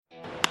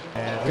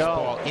And this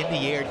ball in the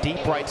air,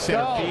 deep right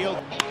center field.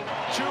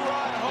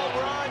 Two-run home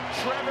run,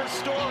 Trevor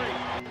Story.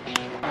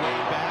 Way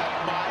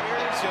back,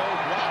 Myers,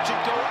 watch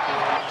it go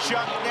out.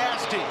 Chuck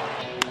Nasty.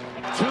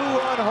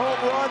 Two-run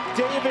home run,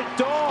 David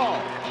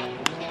Dahl.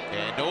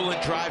 And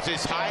Nolan drives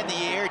this high in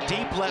the air,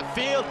 deep left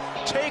field.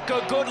 Take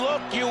a good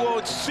look, you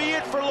won't see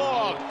it for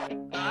long.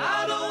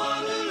 I don't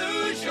want to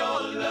lose your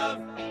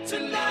love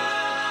tonight.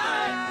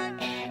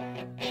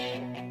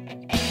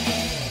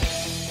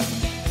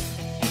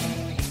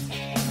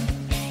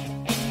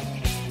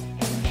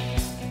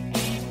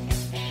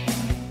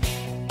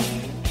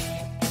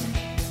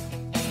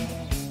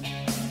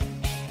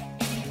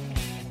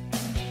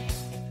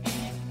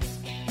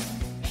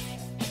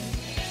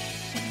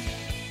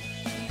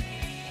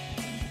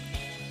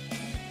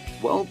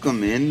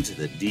 Welcome into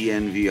the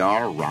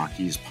DNVR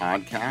Rockies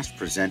podcast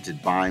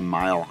presented by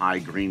Mile High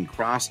Green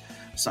Cross.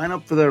 Sign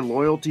up for their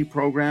loyalty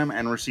program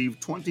and receive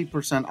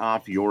 20%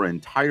 off your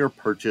entire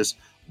purchase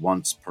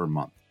once per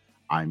month.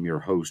 I'm your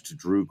host,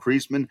 Drew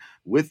Kreisman.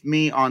 With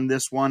me on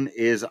this one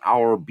is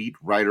our beat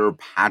writer,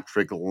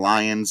 Patrick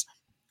Lyons.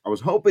 I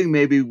was hoping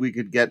maybe we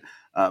could get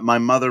my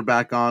mother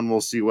back on.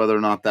 We'll see whether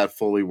or not that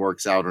fully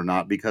works out or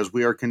not, because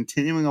we are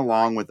continuing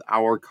along with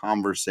our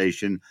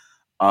conversation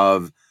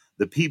of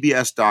the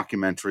PBS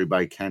documentary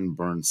by Ken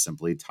Burns,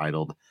 simply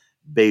titled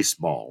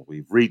Baseball.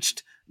 We've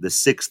reached the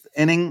sixth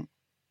inning,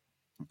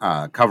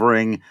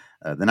 covering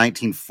the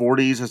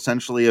 1940s,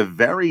 essentially a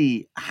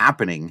very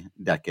happening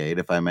decade,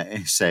 if I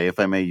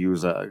may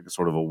use a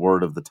sort of a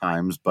word of the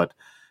times, but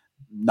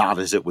not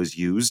as it was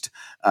used.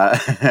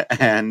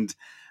 And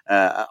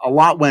a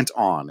lot went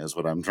on, is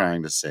what I'm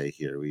trying to say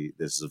here.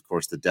 This is, of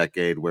course, the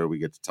decade where we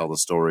get to tell the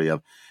story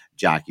of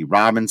Jackie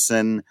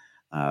Robinson.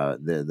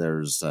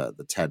 There's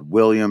the Ted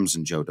Williams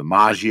and Joe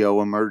DiMaggio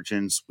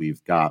emergence.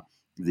 We've got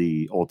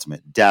the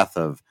ultimate death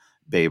of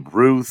Babe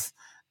Ruth,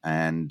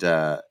 and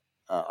a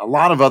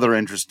lot of other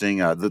interesting,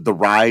 the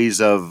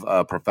rise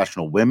of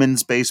professional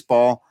women's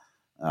baseball.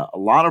 A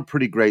lot of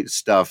pretty great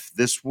stuff.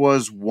 This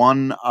was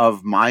one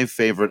of my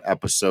favorite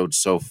episodes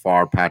so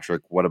far.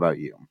 Patrick, what about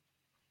you?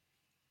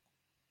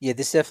 Yeah,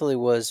 this definitely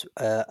was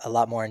a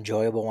lot more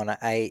enjoyable one.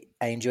 I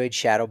enjoyed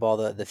Shadow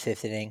Ball, the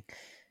fifth inning,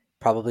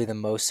 probably the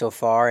most so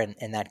far,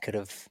 and that could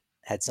have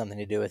had something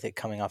to do with it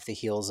coming off the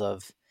heels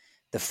of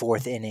the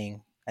fourth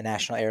inning, a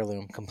national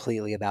heirloom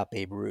completely about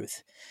Babe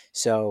Ruth.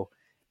 So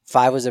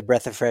 5 was a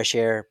breath of fresh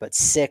air, but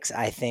 6,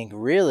 I think,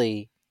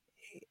 really,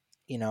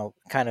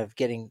 kind of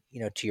getting,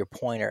 to your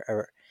point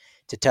or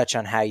to touch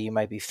on how you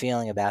might be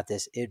feeling about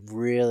this, it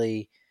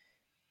really,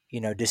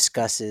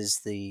 discusses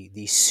the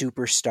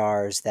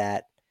superstars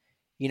that,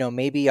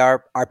 maybe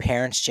our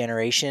parents'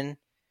 generation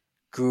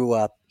grew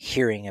up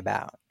hearing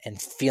about and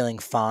feeling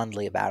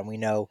fondly about. And we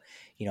know,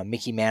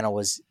 Mickey Mantle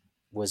was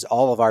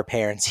all of our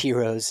parents'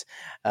 heroes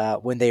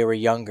when they were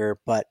younger,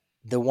 but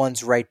the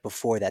ones right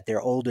before that, their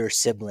older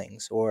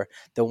siblings or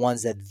the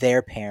ones that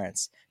their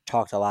parents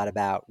talked a lot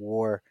about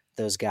were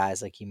those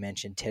guys, like you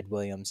mentioned, Ted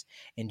Williams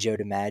and Joe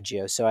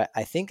DiMaggio. So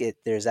I think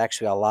there's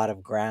actually a lot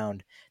of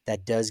ground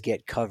that does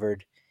get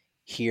covered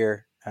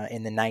here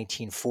in the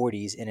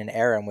 1940s, in an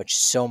era in which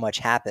so much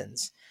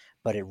happens,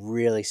 but it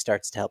really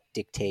starts to help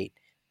dictate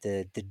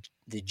the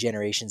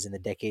generations and the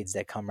decades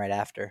that come right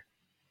after.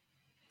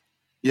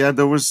 Yeah,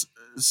 there was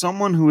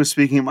someone who was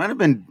speaking. It might have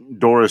been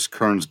Doris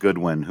Kearns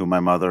Goodwin, who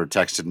my mother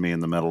texted me in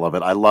the middle of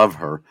it. I love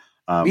her.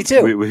 Me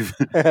too. We've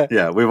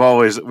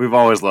always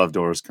loved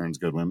Doris Kearns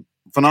Goodwin.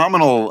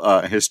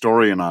 Phenomenal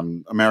historian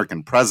on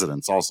American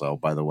presidents, also,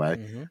 by the way.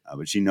 Mm-hmm.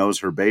 But she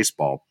knows her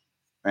baseball,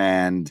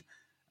 and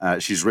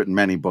she's written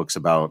many books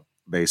about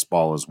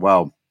baseball as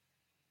well.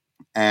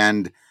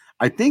 And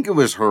I think it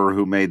was her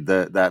who made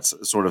that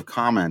sort of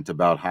comment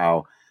about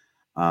how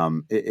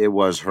it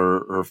was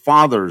her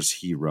father's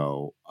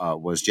hero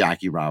was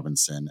Jackie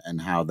Robinson,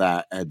 and how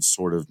that had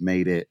sort of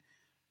made it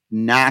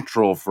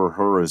natural for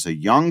her as a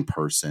young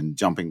person,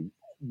 jumping,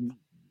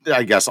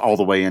 I guess, all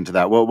the way into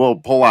that. We'll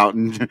pull out,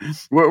 and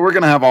we're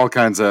going to have all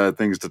kinds of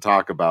things to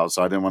talk about.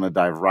 So I didn't want to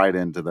dive right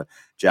into the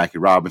Jackie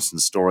Robinson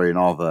story and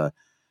all the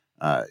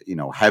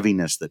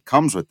heaviness that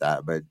comes with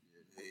that. But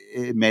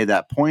it made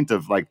that point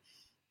of like,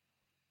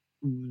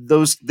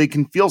 they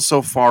can feel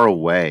so far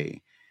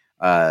away.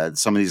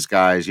 Some of these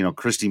guys,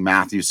 Christy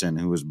Mathewson,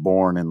 who was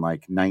born in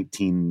like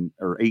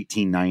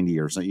 1890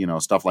 or so,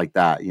 stuff like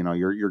that.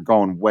 You're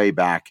going way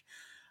back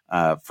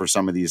for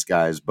some of these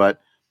guys.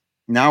 But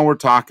now we're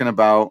talking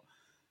about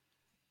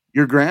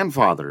your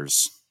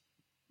grandfather's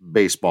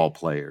baseball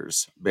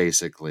players,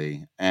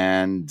 basically.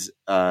 And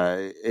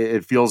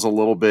it feels a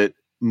little bit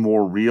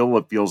more real.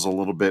 It feels a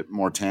little bit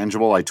more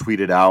tangible. I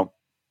tweeted out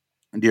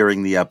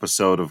during the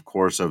episode, of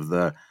course, of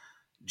the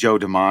Joe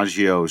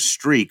DiMaggio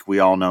streak. We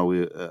all know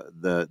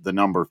the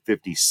number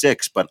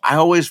 56, but I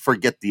always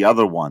forget the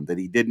other one, that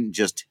he didn't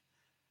just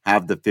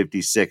have the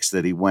 56,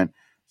 that he went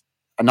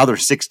another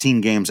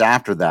 16 games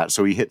after that.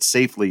 So he hit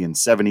safely in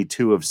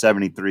 72 of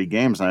 73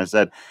 games. And I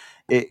said,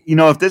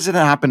 if this had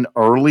happened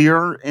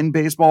earlier in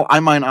baseball,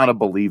 I might not have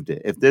believed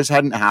it. If this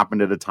hadn't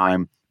happened at a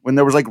time when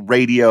there was like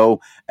radio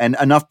and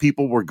enough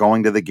people were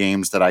going to the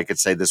games that I could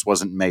say this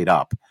wasn't made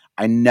up.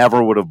 I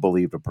never would have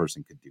believed a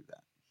person could do that.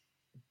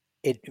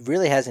 It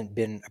really hasn't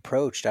been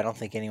approached. I don't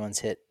think anyone's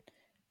hit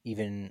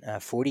even a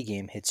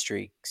 40-game hit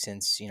streak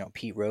since,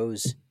 Pete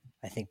Rose,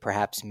 I think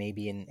perhaps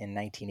maybe in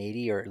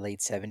 1980 or late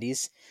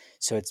 70s.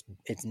 So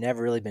it's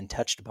never really been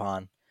touched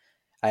upon.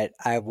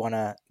 I want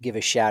to give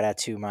a shout out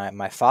to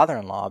my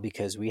father-in-law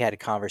because we had a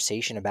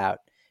conversation about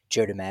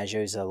Joe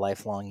DiMaggio. He's a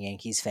lifelong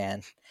Yankees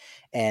fan,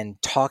 and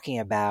talking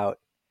about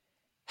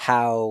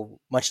how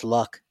much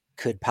luck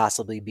could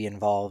possibly be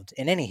involved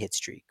in any hit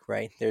streak,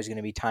 right? There's going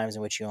to be times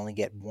in which you only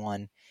get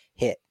one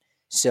hit.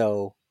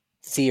 So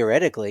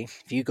theoretically,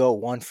 if you go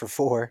 1 for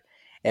 4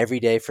 every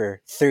day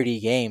for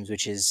 30 games,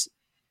 which is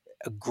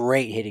a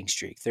great hitting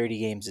streak, 30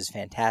 games is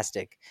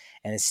fantastic,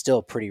 and it's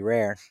still pretty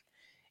rare.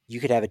 You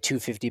could have a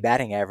 250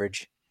 batting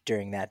average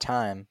during that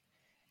time.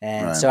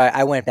 And Right. so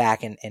I went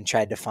back and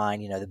tried to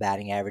find, the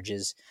batting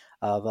averages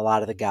of a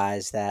lot of the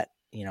guys that,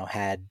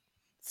 had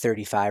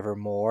 35 or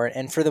more.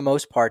 And for the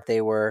most part,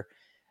 they were,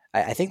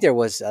 I think there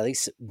was at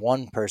least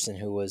one person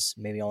who was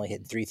maybe only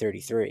hitting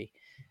 333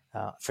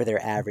 for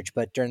their average.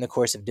 But during the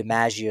course of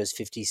DiMaggio's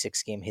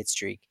 56-game hit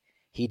streak,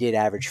 he did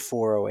average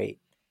 408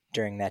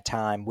 during that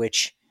time,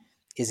 which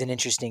is an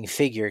interesting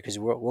figure because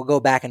we'll go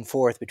back and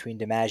forth between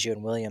DiMaggio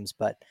and Williams,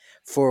 but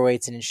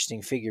 408 is an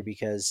interesting figure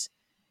because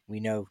we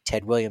know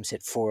Ted Williams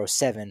hit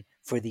 407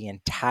 for the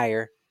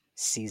entire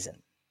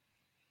season.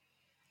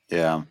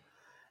 Yeah.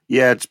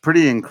 Yeah, it's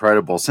pretty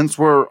incredible. Since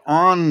we're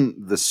on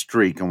the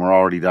streak and we're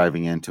already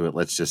diving into it,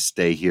 let's just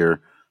stay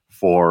here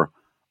for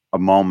a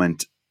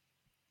moment.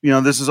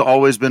 This has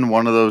always been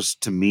one of those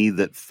to me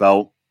that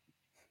felt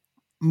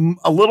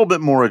a little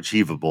bit more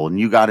achievable, and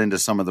you got into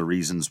some of the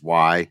reasons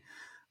why.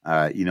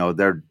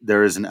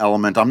 There is an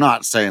element. I'm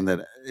not saying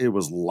that it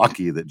was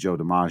lucky that Joe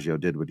DiMaggio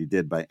did what he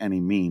did by any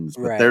means,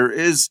 but Right.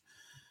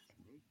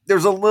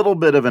 there's a little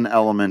bit of an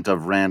element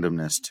of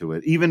randomness to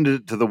it, even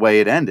to the way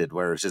it ended,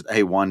 where it's just,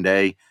 hey, one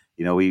day,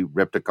 he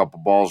ripped a couple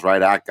balls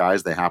right at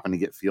guys. They happened to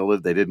get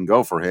fielded. They didn't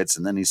go for hits.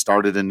 And then he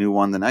started a new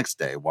one the next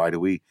day. Why do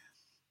we,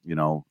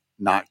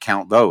 not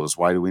count those?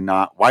 Why do we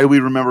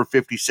remember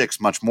 56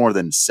 much more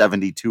than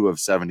 72 of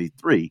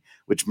 73,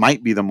 which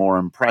might be the more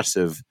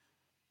impressive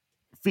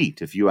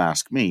feat, if you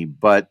ask me.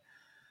 But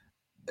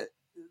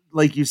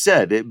like you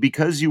said,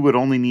 because you would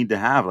only need to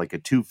have like a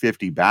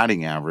 250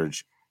 batting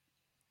average,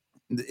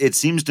 it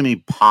seems to me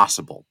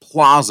plausible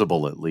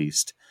at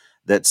least,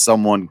 that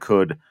someone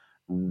could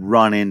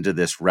run into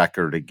this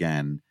record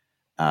again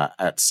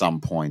at some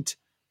point.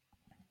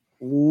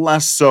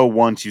 Less so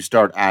once you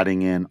start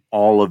adding in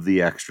all of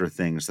the extra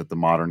things that the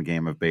modern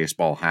game of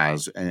baseball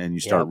has, and you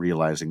start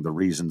realizing the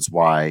reasons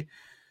why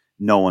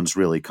no one's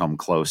really come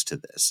close to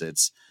this.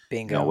 It's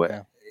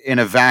bingo. In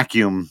a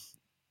vacuum,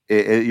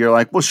 you're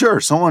like, well, sure,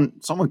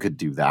 someone could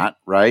do that,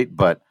 right?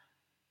 But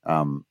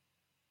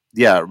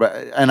yeah,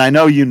 and I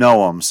know you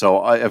know them,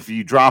 so if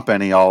you drop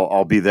any,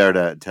 I'll be there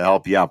to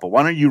help you out. But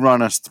why don't you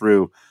run us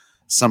through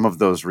some of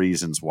those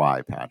reasons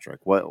why,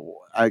 Patrick?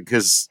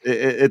 Because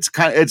it's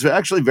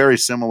actually very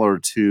similar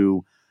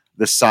to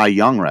the Cy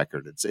Young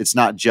record. It's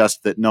not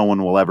just that no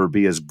one will ever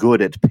be as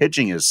good at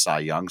pitching as Cy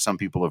Young. Some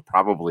people have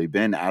probably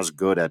been as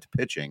good at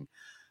pitching,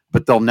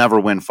 but they'll never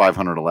win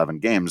 511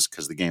 games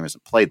because the game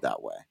isn't played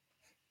that way.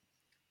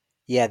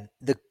 Yeah,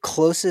 the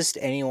closest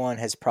anyone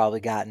has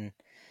probably gotten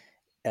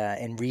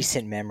in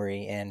recent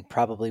memory and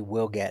probably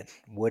would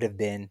have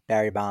been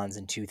Barry Bonds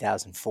in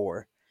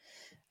 2004.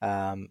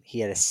 He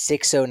had a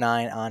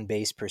 609 on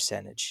base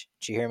percentage.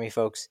 Did you hear me,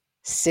 folks?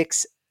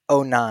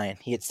 609.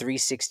 He had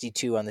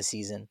 362 on the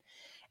season.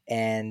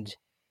 And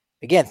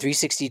again,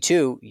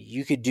 362,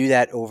 you could do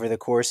that over the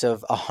course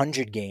of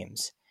 100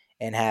 games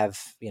and have,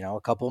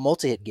 a couple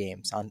multi-hit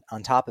games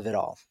on top of it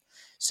all.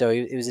 So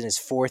it was in his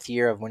 4th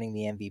year of winning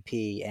the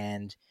MVP.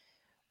 And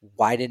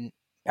why didn't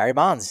Barry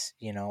Bonds,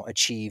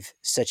 achieve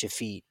such a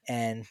feat?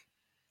 And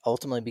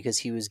ultimately because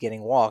he was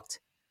getting walked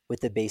with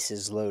the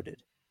bases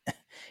loaded.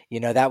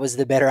 That was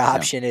the better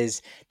option,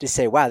 is to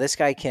say, wow, this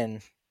guy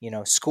can,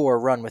 score a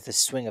run with a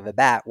swing of a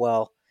bat.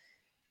 Well,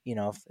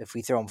 if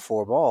we throw him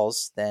 4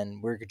 balls, then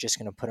we're just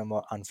going to put him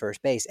on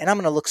first base. And I'm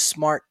going to look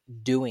smart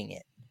doing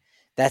it.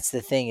 That's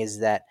the thing, is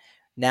that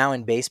now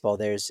in baseball,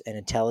 there's an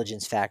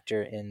intelligence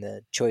factor in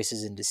the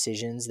choices and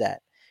decisions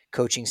that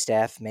coaching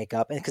staff make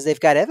up. And because they've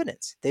got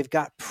evidence, they've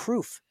got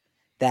proof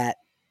that,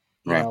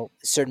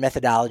 certain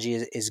methodology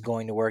is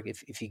going to work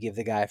if you give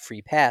the guy a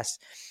free pass.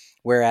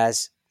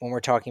 Whereas when we're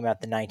talking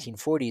about the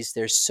 1940s,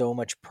 there's so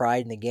much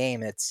pride in the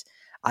game. It's,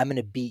 I'm going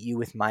to beat you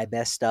with my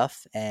best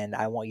stuff, and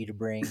I want you to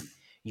bring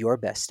your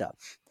best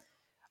stuff.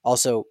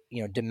 Also,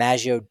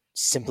 DiMaggio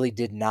simply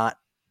did not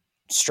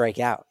strike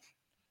out.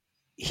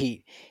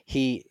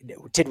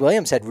 Ted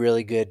Williams had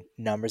really good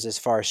numbers as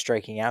far as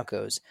striking out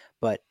goes,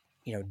 but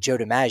Joe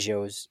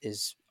DiMaggio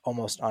is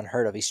almost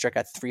unheard of. He struck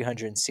out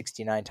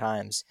 369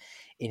 times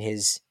in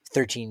his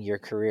 13-year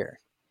career.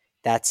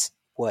 That's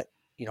what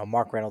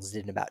Mark Reynolds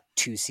did in about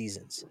 2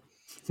 seasons.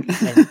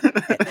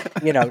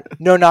 And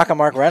no knock on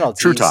Mark Reynolds.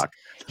 True talk.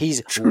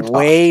 He's True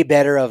way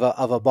better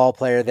of a ball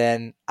player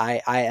than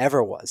I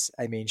ever was.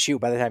 I mean, shoot,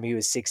 by the time he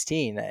was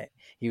 16,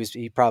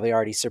 he probably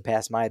already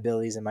surpassed my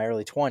abilities in my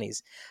early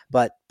 20s.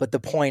 But the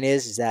point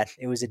is that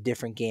it was a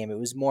different game. It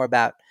was more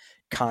about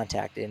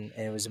contact, and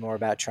it was more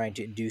about trying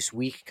to induce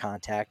weak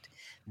contact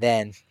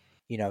than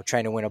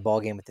trying to win a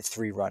ball game with a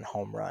 3-run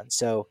home run.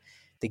 So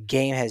the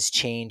game has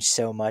changed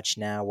so much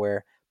now,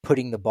 where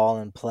putting the ball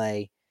in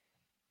play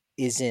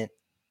isn't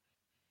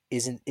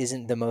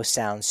the most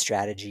sound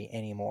strategy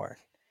anymore.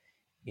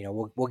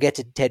 We'll get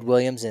to Ted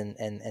Williams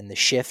and the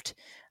shift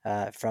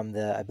from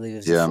I believe it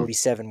was the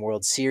 47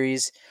 World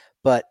Series.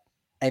 But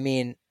I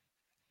mean,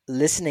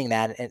 listening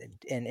that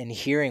and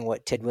hearing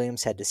what Ted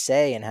Williams had to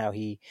say and how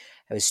he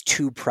was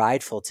too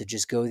prideful to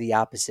just go the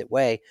opposite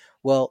way.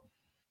 Well,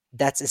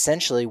 that's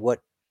essentially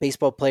what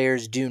baseball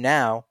players do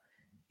now,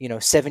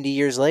 70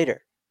 years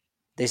later.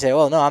 They say,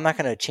 oh, no, I'm not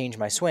going to change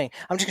my swing.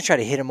 I'm just going to try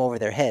to hit them over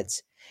their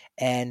heads.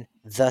 And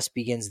thus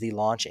begins the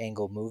launch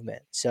angle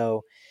movement.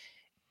 So,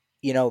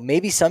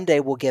 maybe someday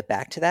we'll get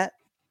back to that,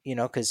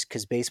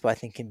 because baseball, I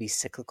think, can be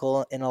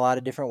cyclical in a lot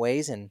of different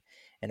ways and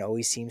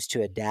always seems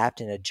to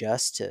adapt and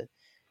adjust to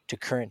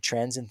current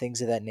trends and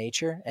things of that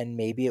nature. And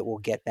maybe it will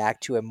get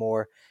back to a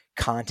more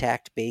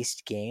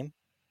contact-based game.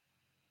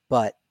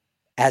 But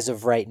as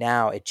of right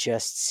now, it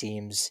just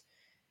seems,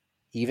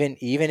 even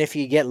if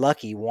you get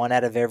lucky 1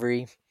 out of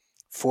every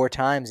 4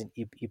 times and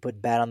you put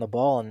bat on the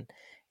ball and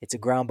it's a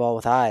ground ball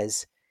with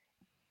eyes,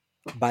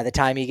 by the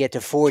time you get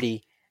to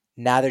 40,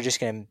 now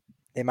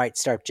they might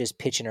start just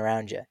pitching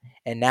around you.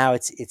 And now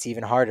it's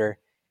even harder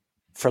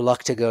for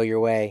luck to go your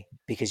way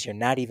because you're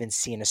not even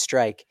seeing a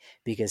strike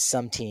because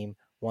some team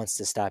wants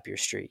to stop your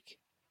streak.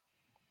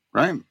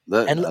 Right.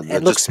 And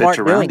look smart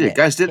doing it.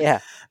 Guys did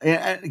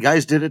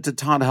it to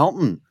Todd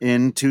Helton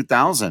in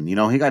 2000.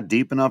 He got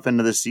deep enough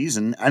into the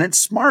season, and it's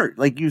smart.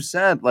 Like you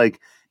said,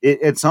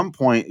 at some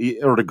point,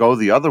 or to go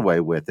the other way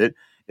with it,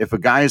 if a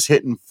guy is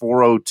hitting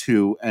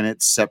 402 and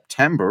it's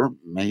September,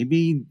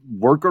 maybe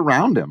work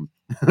around him,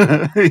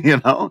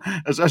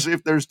 especially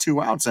if there's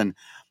 2 outs. And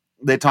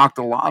they talked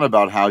a lot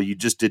about how you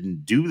just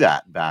didn't do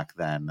that back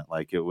then.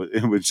 Like it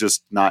was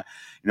just not,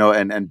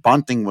 and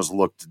bunting was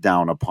looked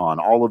down upon,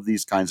 all of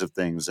these kinds of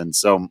things. And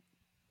so,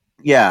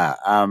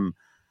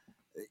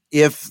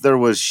 if there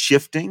was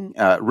shifting,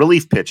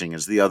 relief pitching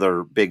is the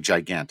other big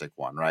gigantic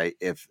one, right?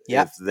 If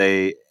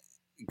they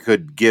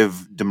could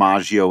give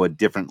DiMaggio a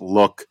different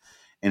look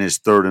in his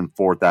 3rd and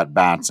 4th at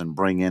bats and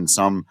bring in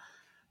some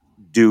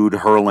dude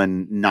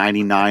hurling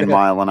 99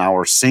 mile an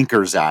hour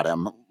sinkers at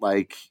him,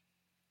 like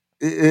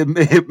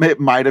it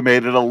might have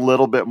made it a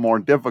little bit more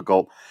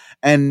difficult.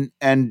 And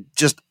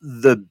just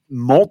the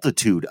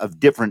multitude of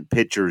different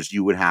pitchers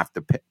you would have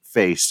to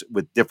face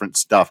with different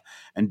stuff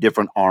and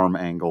different arm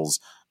angles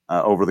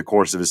over the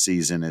course of a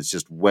season is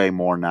just way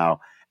more now.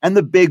 And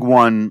the big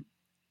one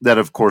that,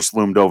 of course,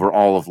 loomed over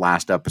all of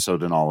last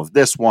episode and all of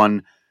this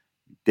one,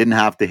 didn't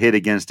have to hit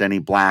against any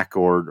black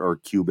or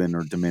Cuban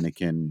or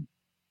Dominican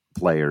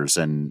players.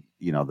 And,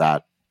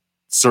 that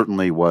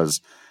certainly was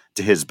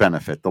to his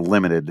benefit, the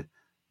limited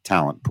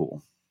talent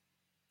pool.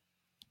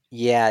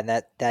 Yeah, and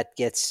that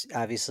gets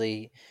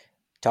obviously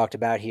talked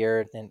about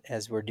here, and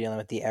as we're dealing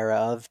with the era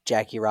of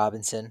Jackie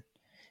Robinson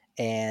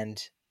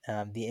and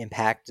the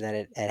impact that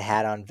it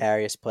had on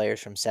various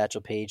players from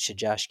Satchel Paige to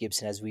Josh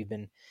Gibson, as we've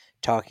been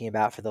talking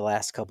about for the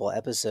last couple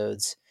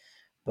episodes.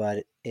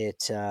 But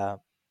it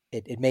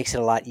makes it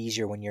a lot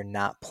easier when you're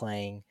not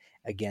playing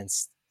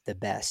against the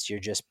best. You're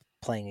just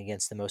playing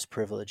against the most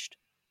privileged.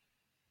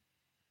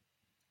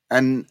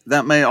 And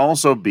that may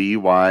also be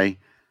why,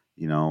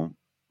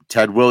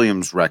 Ted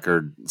Williams'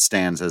 record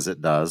stands as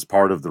it does.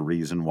 Part of the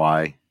reason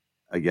why,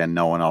 again,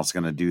 no one else is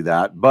going to do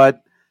that.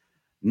 But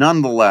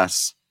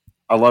nonetheless,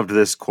 I loved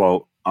this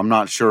quote. I'm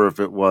not sure if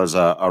it was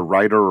a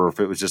writer or if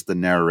it was just the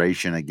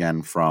narration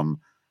again from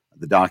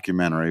the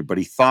documentary, but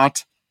he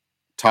thought,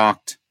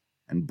 talked,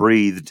 and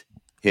breathed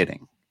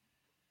hitting.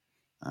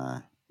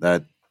 I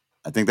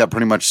think that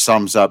pretty much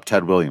sums up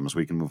Ted Williams.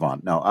 We can move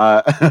on. No,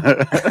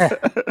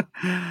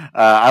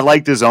 I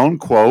liked his own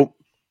quote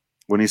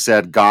when he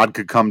said, God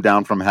could come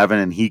down from heaven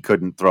and he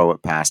couldn't throw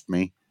it past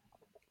me.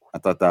 I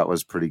thought that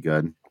was pretty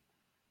good.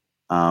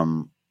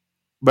 But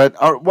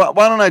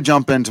why don't I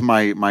jump into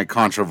my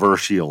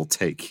controversial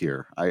take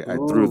here? I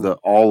threw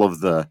all of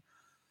the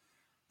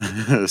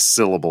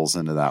syllables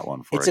into that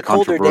one for it's it.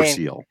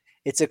 Controversial.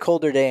 It's a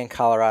colder day in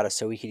Colorado,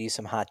 so we could use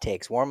some hot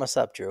takes. Warm us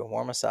up, Drew.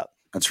 Warm us up.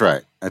 That's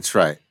right.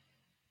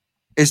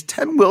 Is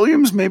Ted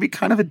Williams maybe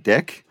kind of a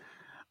dick?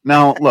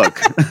 Now, look.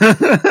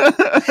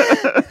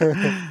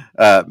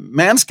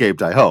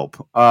 Manscaped, I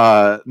hope.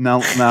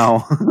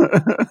 Now,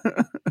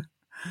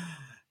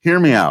 hear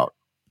me out.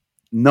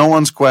 No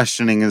one's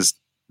questioning his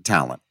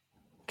talent.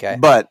 Okay.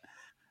 But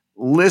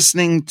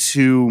listening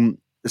to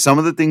some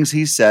of the things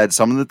he said,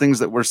 some of the things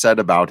that were said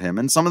about him,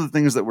 and some of the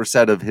things that were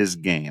said of his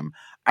game,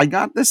 I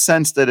got the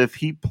sense that if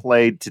he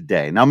played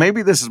today, now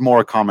maybe this is more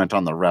a comment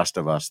on the rest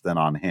of us than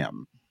on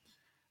him.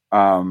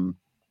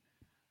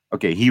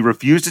 Okay, he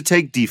refused to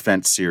take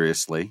defense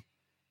seriously.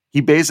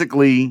 He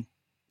basically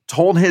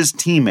told his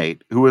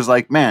teammate, who was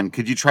like, man,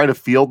 could you try to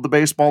field the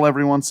baseball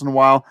every once in a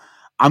while?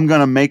 I'm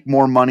going to make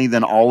more money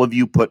than all of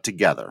you put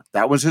together.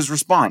 That was his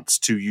response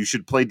to, you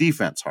should play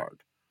defense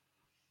hard.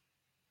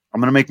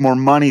 I'm going to make more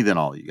money than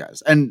all you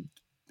guys. And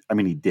I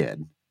mean, he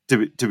did,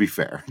 to be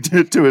fair,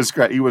 to his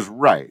credit. He was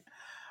right.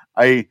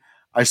 I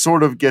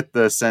sort of get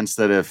the sense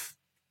that if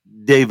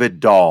David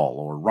Dahl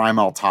or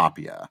Raimel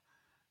Tapia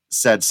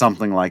said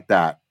something like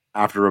that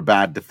after a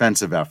bad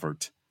defensive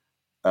effort,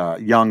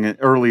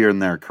 earlier in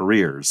their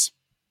careers,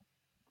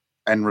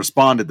 and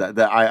responded that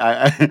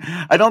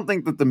I don't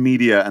think that the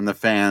media and the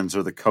fans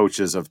or the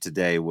coaches of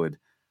today would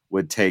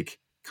take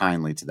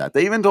kindly to that.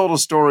 They even told a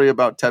story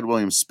about Ted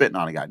Williams spitting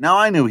on a guy. Now,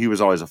 I knew he was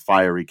always a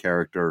fiery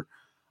character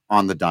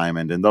on the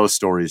diamond, and those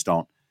stories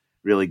don't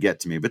really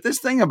get to me. But this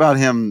thing about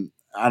him,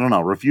 I don't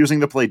know,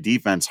 refusing to play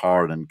defense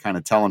hard and kind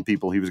of telling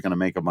people he was going to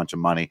make a bunch of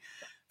money,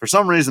 for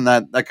some reason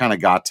that kind of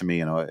got to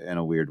me in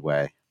a weird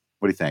way.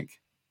 What do you think?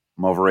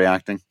 I'm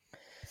overreacting?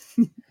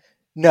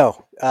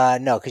 No,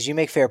 because you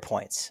make fair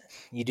points.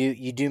 You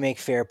do make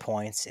fair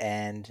points,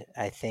 and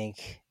I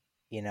think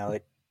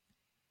it.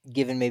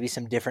 Given maybe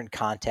some different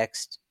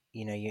context,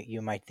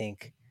 you might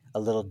think a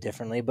little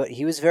differently. But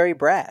he was very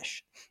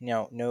brash.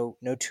 No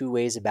two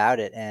ways about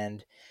it.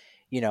 And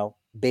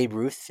Babe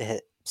Ruth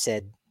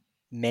said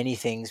many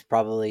things,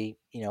 probably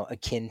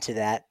akin to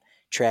that,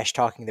 trash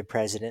talking the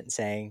president, and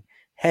saying,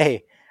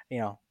 "Hey,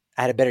 I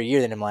had a better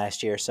year than him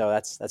last year, so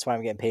that's why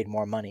I'm getting paid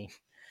more money."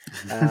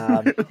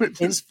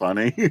 Which is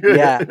funny.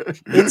 Yeah.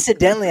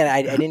 Incidentally, and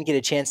I didn't get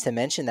a chance to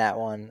mention that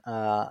one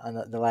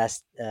on the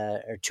last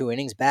or 2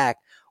 innings back,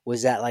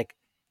 was that like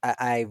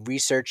I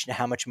researched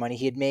how much money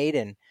he had made,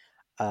 and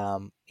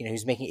he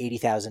was making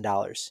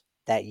 $80,000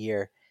 that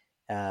year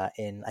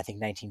in, I think,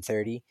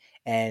 1930,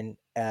 and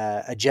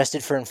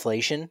adjusted for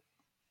inflation,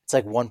 it's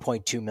like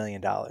 $1.2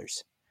 million.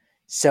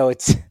 So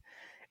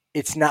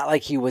it's not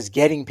like he was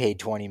getting paid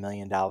 $20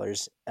 million,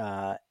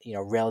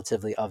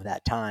 relatively of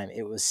that time.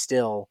 It was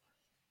still,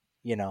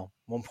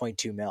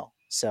 1.2 mil.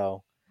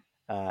 So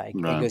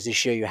it goes to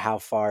show you how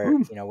far,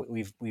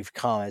 we've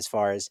come as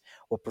far as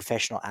what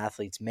professional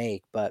athletes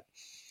make. But,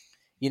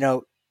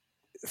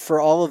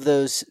 for all of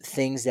those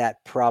things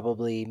that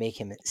probably make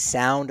him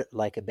sound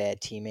like a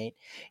bad teammate,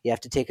 you have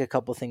to take a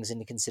couple things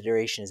into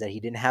consideration. Is that he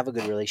didn't have a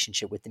good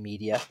relationship with the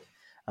media,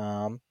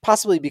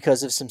 possibly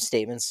because of some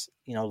statements,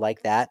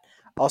 like that.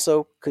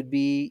 Also could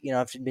be,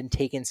 if it been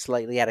taken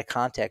slightly out of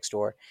context,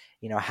 or,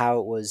 how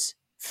it was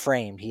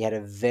framed. He had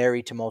a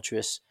very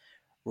tumultuous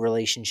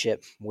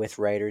relationship with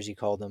writers. He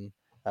called them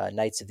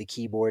Knights of the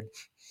Keyboard,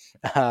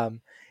 for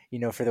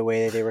the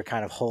way that they were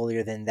kind of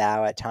holier than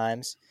thou at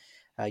times.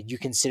 You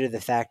consider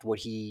the fact what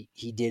he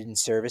did in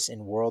service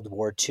in World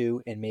War II,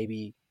 and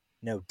maybe,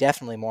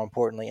 definitely more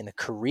importantly in the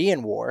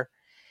Korean War,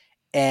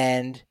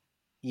 and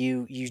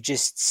you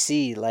just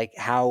see like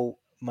how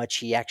much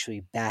he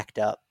actually backed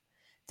up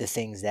the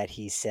things that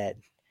he said.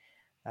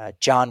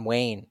 John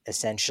Wayne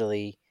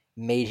essentially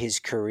made his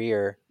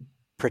career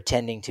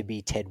pretending to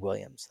be Ted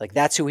Williams. Like,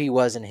 that's who he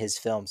was in his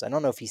films. I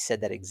don't know if he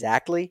said that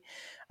exactly,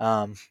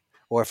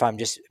 or if I'm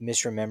just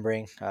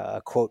misremembering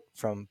a quote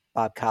from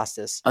Bob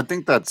Costas. I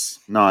think that's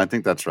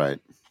right.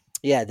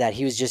 Yeah, that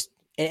he was just,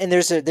 and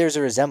there's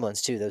a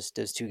resemblance too. Those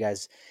two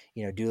guys,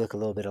 do look a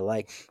little bit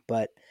alike,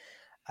 but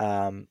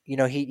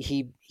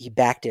he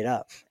backed it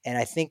up. And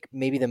I think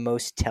maybe the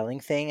most telling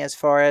thing, as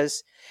far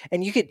as,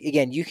 and you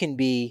can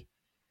be,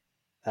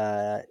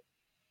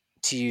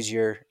 to use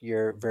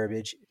your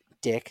verbiage,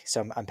 dick.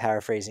 So I'm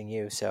paraphrasing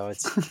you. So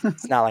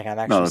it's not like I'm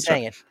actually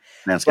saying it.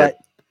 Manscaped. But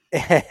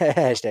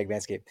hashtag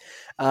Manscaped.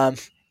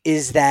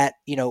 Is that,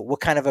 what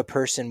kind of a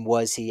person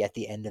was he at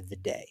the end of the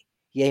day?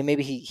 Yeah,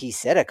 maybe he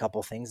said a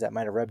couple things that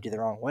might have rubbed you the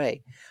wrong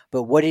way,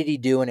 but what did he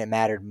do when it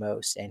mattered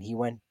most? And he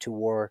went to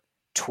war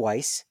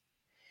twice.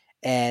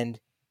 And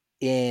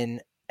in,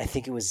 I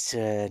think it was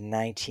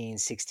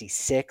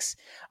 1966,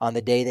 on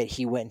the day that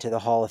he went into the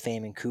Hall of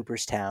Fame in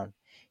Cooperstown,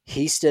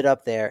 he stood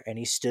up there and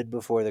he stood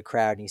before the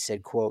crowd and he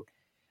said, quote,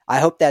 "I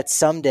hope that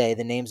someday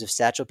the names of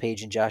Satchel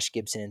Paige and Josh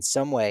Gibson in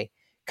some way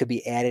could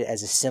be added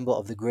as a symbol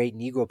of the great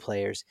Negro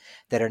players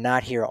that are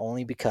not here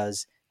only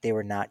because they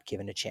were not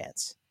given a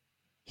chance."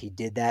 He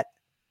did that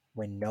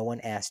when no one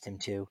asked him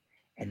to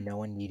and no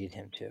one needed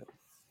him to.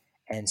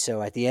 And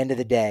so at the end of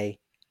the day,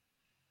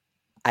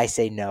 I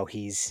say no,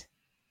 he's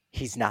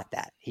not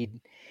that. He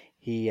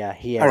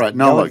has all right.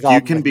 No, look,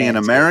 you can be an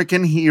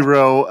American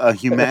hero, a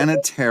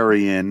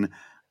humanitarian,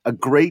 a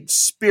great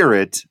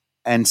spirit,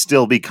 and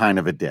still be kind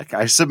of a dick.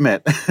 I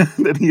submit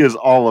that he is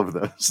all of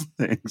those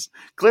things.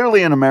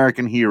 Clearly an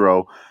American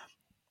hero,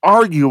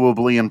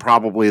 arguably and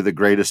probably the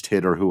greatest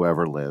hitter who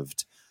ever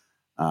lived.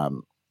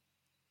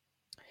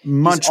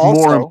 Much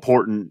more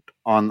important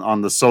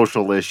on the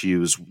social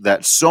issues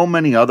that so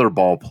many other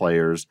ball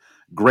players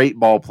great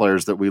ball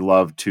players that we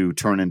love to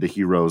turn into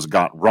heroes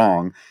got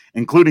wrong,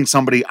 including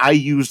somebody I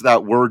used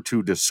that word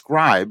to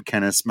describe,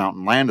 Kenneth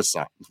Mountain Landis.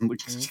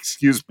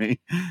 Excuse me.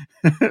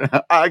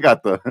 I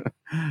got the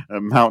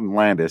Mountain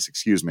Landis,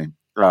 excuse me.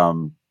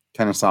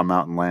 Kennesaw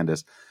Mountain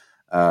Landis.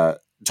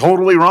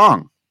 Totally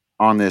wrong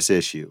on this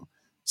issue.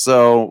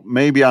 So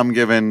maybe I'm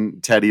giving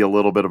Teddy a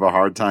little bit of a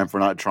hard time for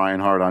not trying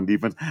hard on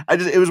defense.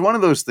 It was one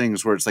of those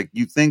things where it's like,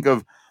 you think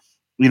of,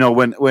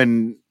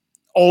 when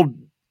old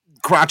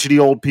crotchety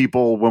old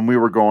people, when we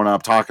were growing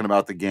up talking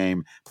about the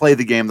game, play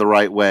the game the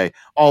right way.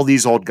 All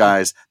these old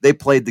guys, they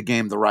played the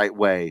game the right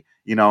way,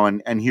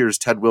 and here's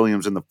Ted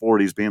Williams in the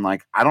 40s being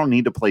like, I don't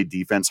need to play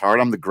defense hard.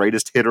 I'm the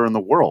greatest hitter in the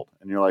world.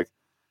 And you're like,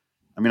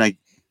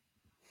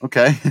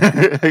 okay,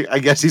 I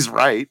guess he's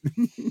right.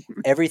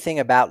 Everything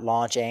about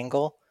launch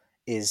angle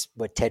is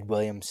what Ted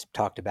Williams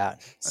talked about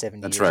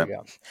 70 years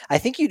ago. I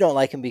think you don't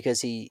like him because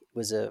he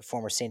was a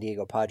former San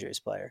Diego Padres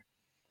player.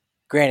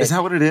 Granted, is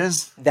that what it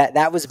is?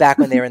 That was back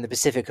when they were in the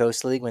Pacific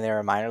Coast League, when they were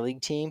a minor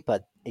league team,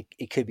 but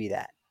it could be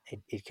that.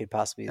 It could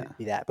possibly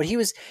be that. But he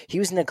was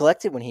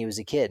neglected when he was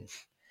a kid.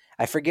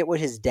 I forget what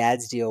his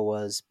dad's deal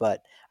was,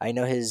 but I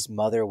know his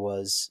mother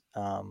was,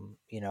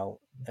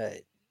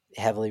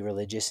 heavily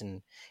religious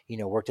and,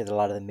 worked at a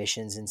lot of the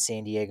missions in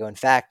San Diego. In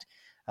fact,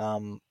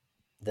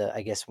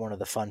 I guess one of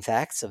the fun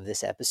facts of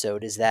this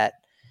episode is that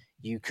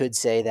you could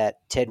say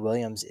that Ted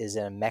Williams is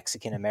a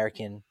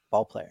Mexican-American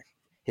ball player.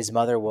 His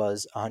mother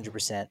was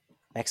 100%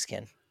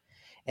 Mexican.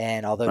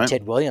 And although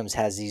Ted Williams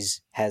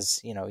he's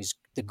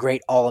the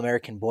great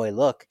all-American boy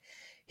look,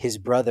 his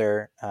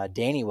brother,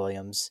 Danny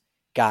Williams,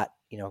 got,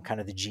 kind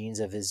of the genes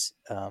of his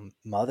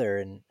mother.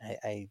 And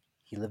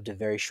he lived a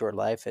very short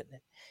life and,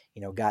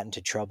 got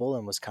into trouble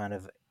and was kind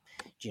of,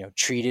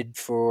 treated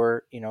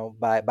for,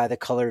 by the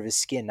color of his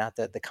skin, not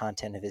the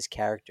content of his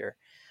character,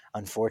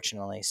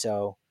 unfortunately.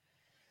 So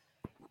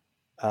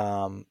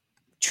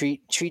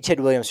treat Ted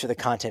Williams for the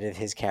content of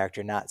his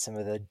character, not some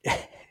of the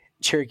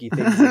jerky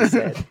things he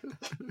said.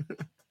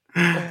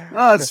 No,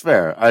 that's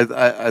fair.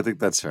 I think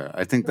that's fair.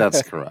 I think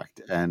that's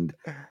correct.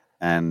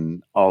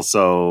 And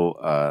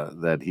also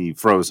that he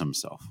froze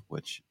himself,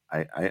 which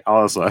I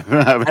also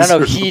have I don't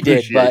know if he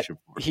did, but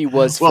he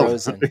was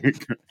frozen.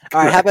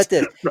 All right, how about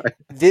this? Right.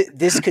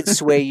 This could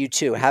sway you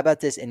too. How about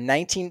this? In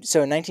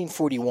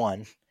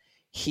 1941,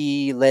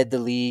 he led the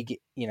league.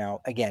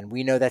 Again,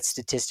 we know that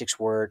statistics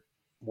weren't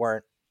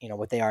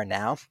what they are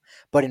now,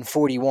 but in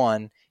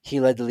 41, he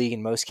led the league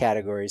in most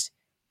categories,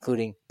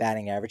 including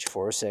batting average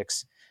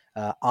 406,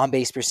 on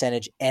base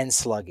percentage, and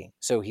slugging.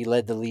 So he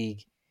led the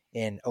league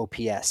in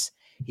OPS.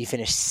 He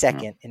finished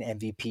second in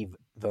MVP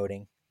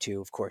voting to,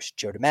 of course,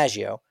 Joe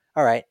DiMaggio.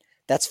 All right,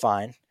 that's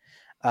fine.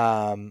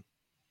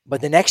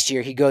 But the next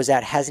year he goes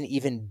out, has an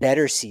even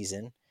better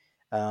season,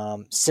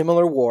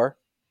 similar WAR,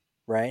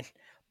 right?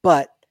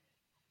 But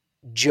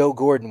Joe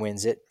Gordon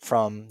wins it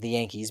from the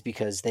Yankees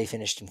because they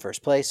finished in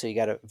first place. So you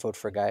got to vote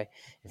for a guy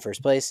in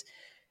first place.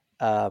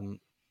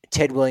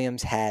 Ted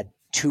Williams had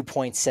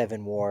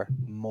 2.7 WAR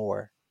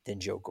more than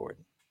Joe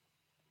Gordon.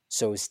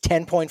 So it was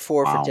 10.4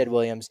 for Ted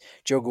Williams.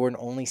 Joe Gordon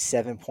only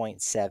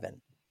 7.7.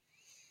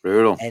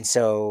 Brutal. And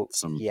so,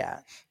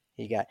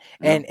 he got.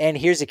 And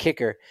here's a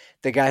kicker: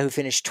 the guy who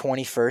finished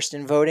 21st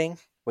in voting,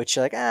 which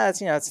you're like,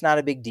 it's not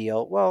a big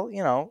deal. Well,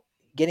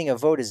 getting a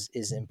vote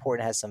is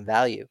important, has some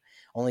value.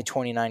 Only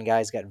 29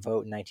 guys got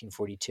vote in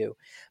 1942,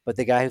 but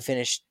the guy who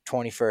finished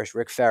 21st,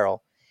 Rick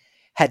Farrell,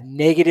 had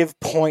negative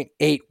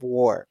 0.8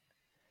 WAR.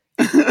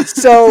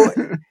 So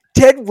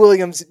Ted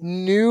Williams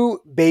knew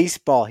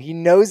baseball. He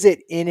knows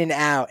it in and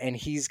out, and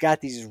he's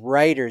got these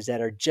writers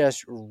that are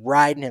just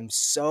riding him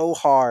so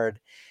hard,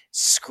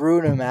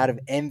 screwing him out of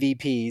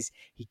MVPs.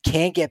 He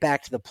can't get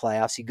back to the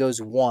playoffs. He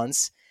goes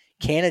once,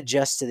 can't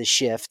adjust to the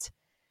shift,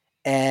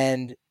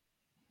 and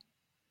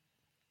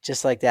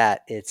just like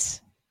that,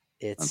 it's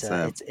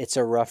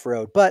a rough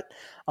road. But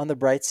on the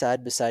bright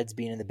side, besides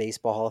being in the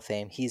Baseball Hall of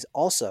Fame, he's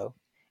also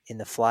in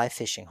the Fly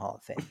Fishing Hall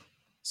of Fame.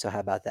 So how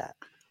about that?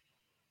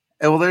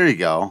 Well, there you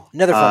go.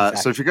 Another fun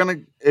fact. So if you're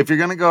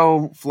gonna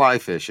go fly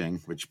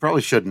fishing, which you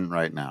probably shouldn't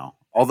right now,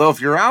 although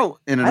if you're out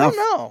in enough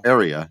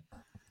area,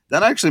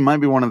 that actually might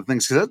be one of the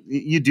things, because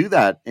you do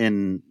that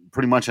in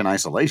pretty much in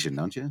isolation,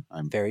 don't you?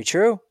 Very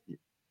true.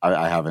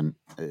 I haven't,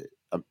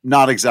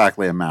 not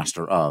exactly a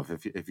master of,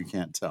 if you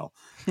can't tell.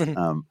 But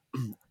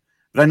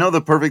I know the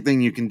perfect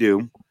thing you can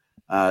do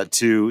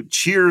to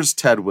cheers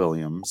Ted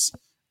Williams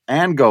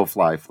and go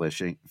fly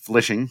fishing,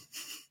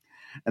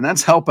 and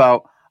that's help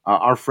out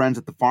our friends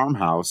at the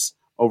farmhouse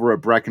over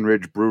at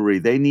Breckenridge Brewery.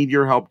 They need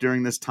your help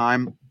during this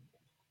time,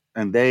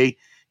 and they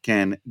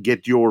can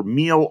get your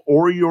meal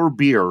or your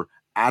beer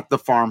at the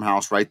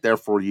farmhouse right there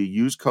for you.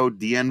 Use code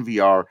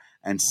DNVR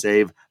and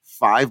save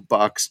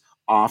 $5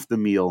 off the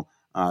meal.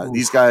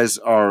 These guys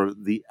are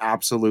the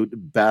absolute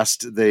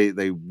best.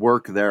 They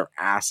work their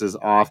asses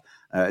off.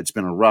 It's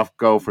been a rough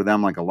go for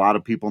them, like a lot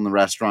of people in the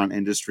restaurant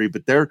industry,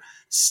 but they're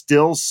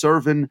still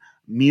serving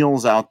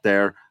meals out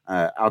there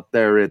at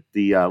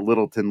the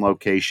Littleton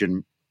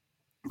location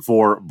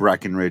for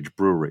Breckenridge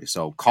Brewery.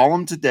 So call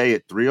them today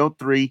at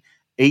 303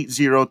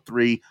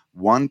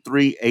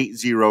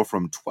 803-1380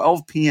 from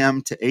 12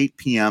 p.m. to 8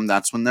 p.m.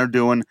 That's when they're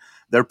doing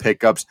their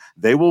pickups.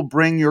 They will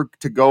bring your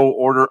to-go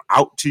order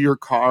out to your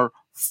car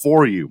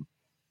for you.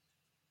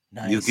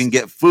 Nice. You can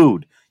get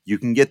food. You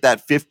can get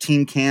that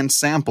 15-can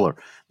sampler.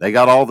 They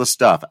got all the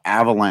stuff.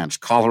 Avalanche,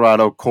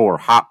 Colorado Core,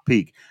 Hop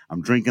Peak.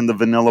 I'm drinking the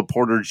Vanilla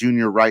Porter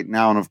Jr. right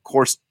now. And, of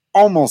course,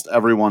 almost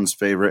everyone's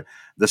favorite,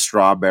 the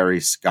Strawberry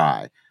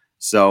Sky.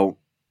 So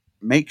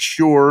make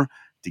sure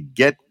to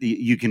get –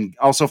 you can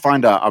also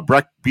find a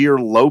Breck Beer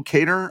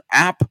Locator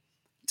app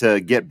to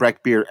get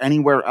Breck Beer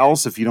anywhere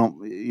else if you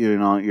don't –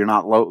 you're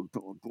not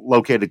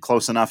located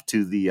close enough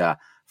to the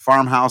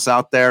farmhouse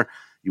out there.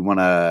 You want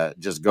to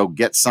just go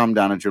get some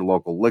down at your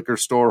local liquor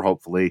store.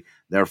 Hopefully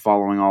they're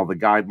following all the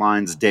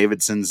guidelines.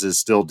 Davidson's is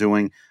still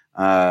doing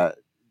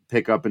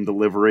pickup and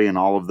delivery and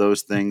all of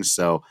those things.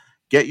 So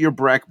get your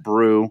Breck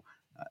brew.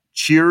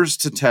 Cheers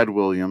to Ted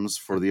Williams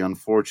for the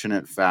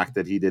unfortunate fact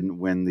that he didn't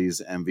win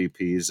these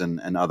MVPs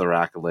and other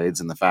accolades,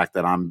 and the fact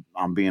that I'm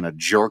being a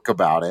jerk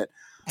about it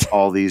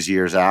all these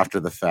years after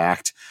the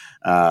fact.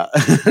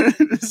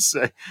 This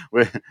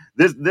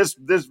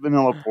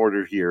Vanilla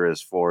Porter here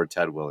is for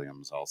Ted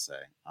Williams, I'll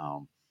say.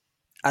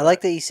 I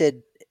like that you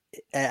said,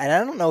 and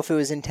I don't know if it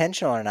was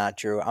intentional or not,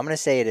 Drew. I'm going to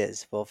say it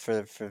is. Well,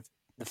 for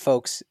the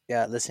folks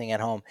listening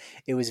at home,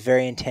 it was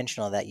very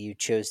intentional that you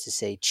chose to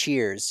say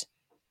Cheers,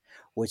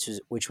 which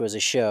was a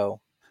show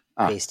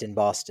based in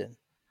Boston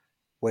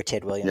where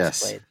Ted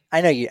Williams played. I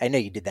know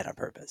you did that on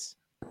purpose.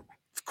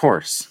 Of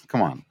course.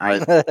 Come on.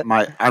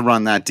 I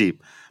run that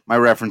deep. My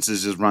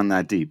references just run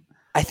that deep.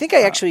 I think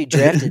I actually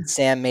drafted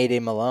Sam Mayday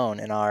Malone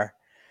in our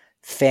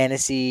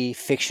fantasy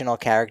fictional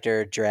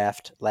character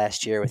draft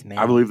last year with Manny.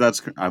 I believe that's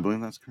correct. I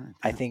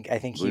think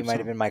he might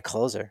have been my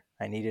closer.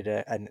 I needed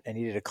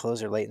a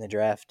closer late in the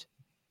draft.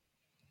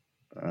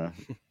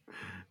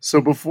 So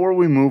before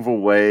we move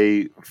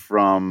away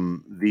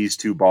from these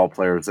two ball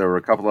players, there were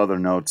a couple other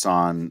notes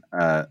on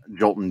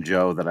Jolton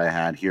Joe that I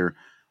had here.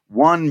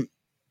 One,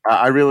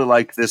 I really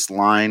liked this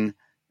line.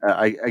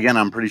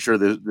 I'm pretty sure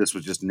this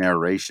was just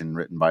narration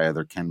written by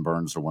either Ken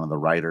Burns or one of the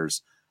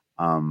writers,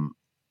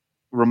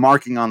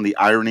 remarking on the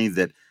irony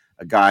that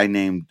a guy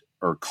named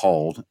or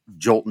called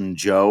Jolton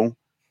Joe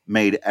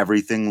made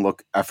everything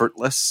look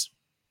effortless.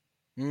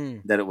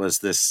 That it was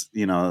this,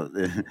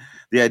 the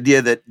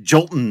idea that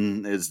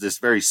Jolton is this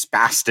very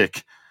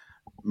spastic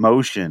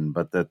motion,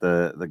 but that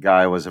the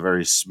guy was a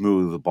very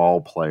smooth ball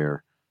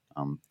player.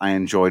 I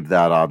enjoyed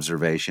that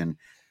observation.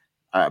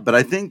 But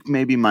I think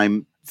maybe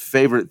my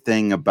favorite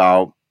thing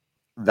about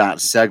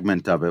that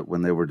segment of it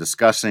when they were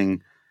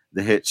discussing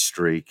the hit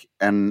streak,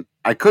 and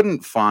I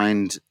couldn't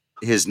find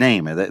his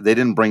name. They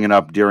didn't bring it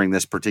up during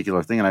this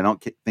particular thing, and I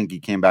don't think he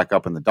came back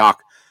up in the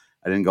doc.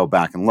 I didn't go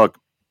back and look.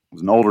 It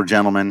was an older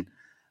gentleman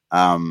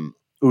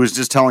who was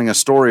just telling a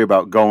story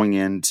about going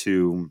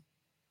into,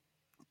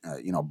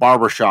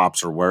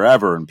 barbershops or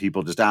wherever, and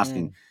people just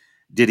asking,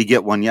 did he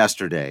get one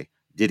yesterday?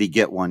 Did he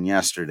get one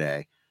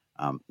yesterday?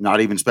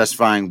 Not even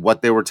specifying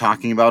what they were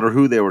talking about or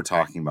who they were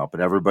talking about,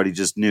 but everybody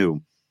just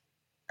knew.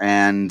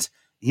 And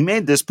he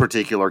made this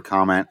particular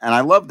comment, and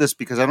I love this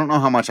because I don't know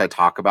how much I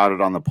talk about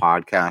it on the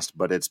podcast,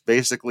 but it's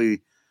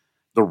basically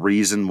the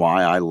reason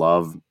why I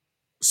love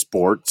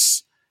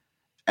sports.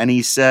 And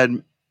he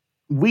said,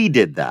 we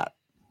did that.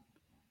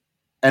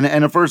 And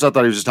at first I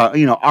thought he was just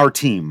talking, our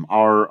team,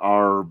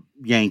 our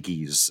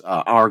Yankees,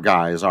 our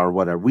guys, our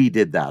whatever. We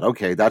did that.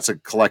 Okay, that's a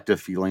collective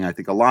feeling I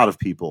think a lot of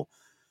people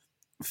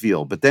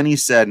feel. But then he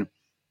said,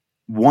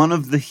 one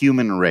of the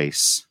human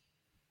race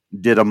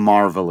did a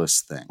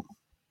marvelous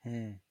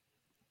thing.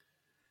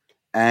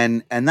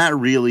 And that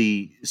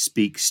really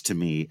speaks to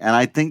me. And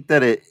I think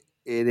that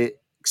it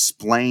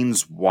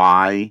explains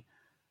why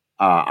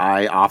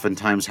I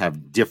oftentimes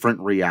have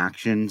different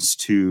reactions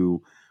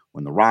to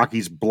when the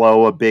Rockies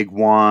blow a big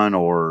one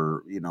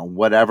or,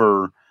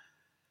 whatever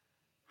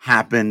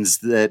happens,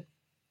 that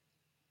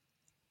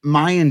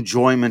my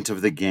enjoyment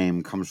of the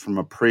game comes from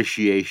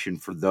appreciation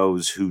for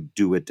those who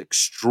do it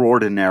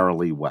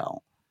extraordinarily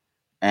well.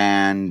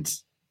 And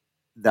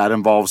that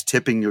involves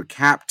tipping your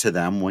cap to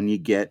them when you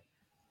get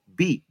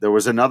beat. There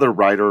was another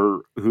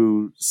writer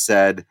who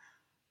said,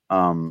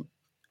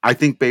 I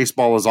think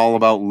baseball is all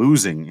about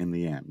losing in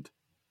the end.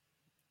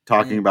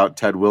 Talking about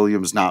Ted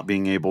Williams not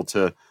being able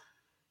to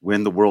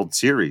win the World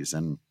Series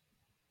and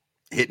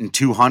hitting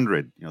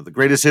 200, the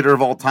greatest hitter of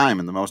all time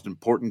in the most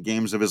important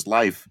games of his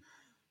life,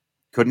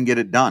 couldn't get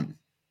it done,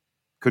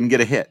 couldn't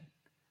get a hit.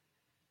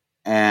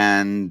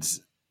 And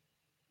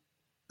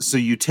so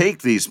you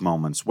take these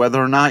moments,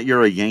 whether or not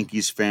you're a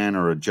Yankees fan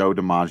or a Joe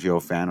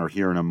DiMaggio fan, or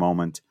here in a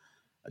moment,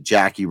 a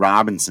Jackie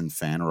Robinson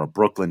fan or a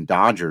Brooklyn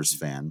Dodgers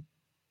fan,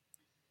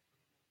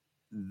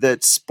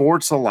 that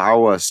sports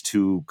allow us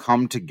to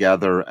come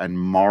together and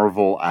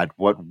marvel at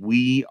what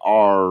we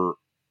are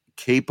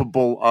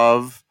capable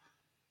of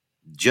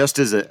just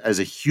as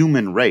a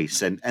human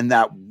race. And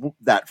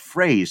that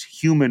phrase,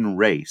 human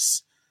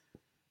race,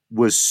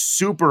 was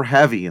super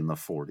heavy in the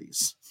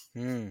 40s.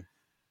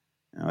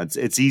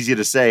 It's easy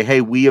to say,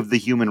 "Hey, we of the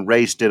human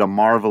race did a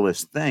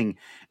marvelous thing,"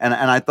 and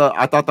I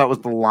thought that was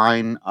the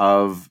line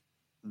of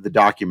the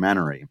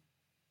documentary,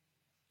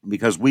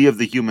 because we of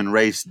the human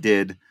race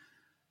did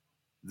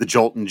the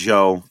Jolton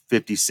Joe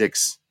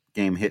 56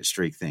 game hit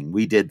streak thing.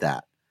 We did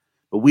that,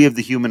 but we of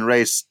the human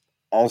race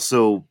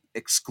also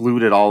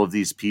excluded all of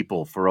these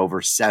people for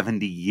over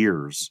 70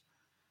 years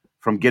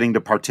from getting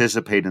to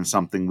participate in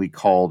something we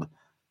called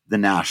the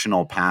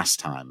national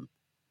pastime.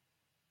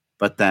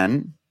 But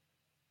then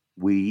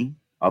we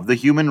of the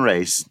human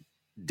race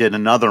did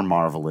another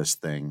marvelous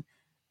thing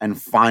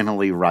and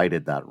finally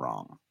righted that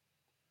wrong.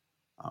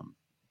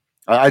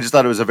 I just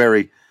thought it was a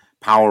very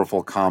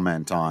powerful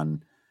comment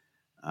on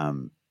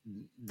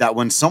that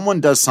when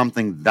someone does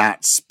something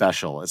that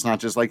special, it's not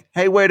just like,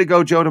 hey, way to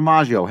go, Joe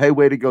DiMaggio. Hey,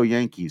 way to go,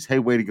 Yankees. Hey,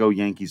 way to go,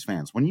 Yankees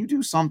fans. When you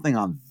do something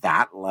on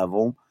that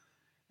level,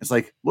 it's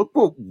like, look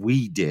what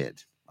we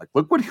did. Like,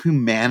 look what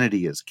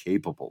humanity is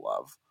capable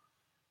of.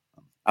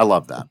 I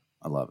love that.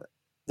 I love it.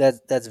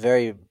 That's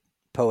very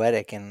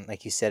poetic, and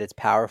like you said, it's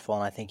powerful,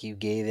 and I think you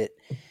gave it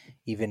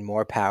even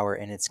more power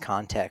in its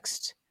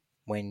context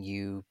when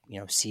you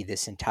see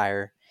this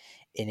entire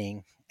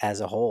inning as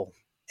a whole.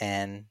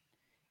 And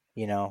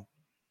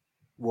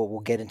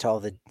we'll get into all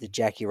the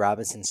Jackie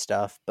Robinson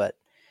stuff, but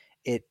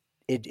it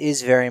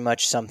is very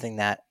much something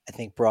that I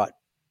think brought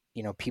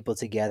people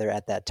together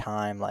at that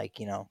time. Like,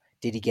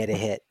 did he get a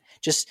hit?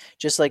 Just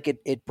like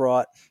it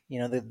brought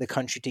the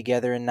country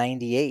together in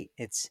 '98.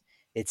 It's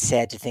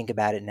sad to think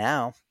about it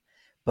now,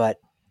 but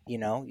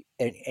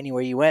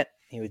anywhere you went,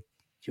 he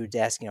would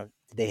ask, did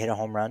they hit a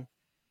home run?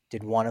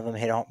 Did one of them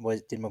hit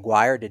did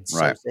McGuire, did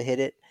Sosa hit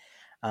it?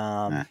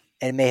 And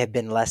it may have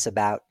been less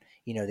about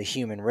the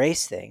human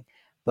race thing,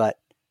 but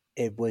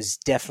it was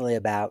definitely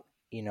about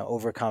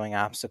overcoming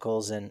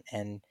obstacles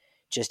and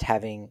just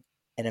having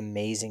an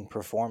amazing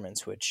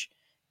performance, which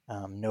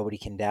nobody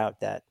can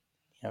doubt that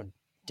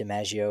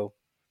DiMaggio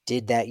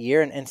did that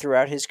year and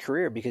throughout his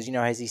career, because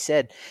as he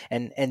said,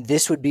 and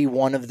this would be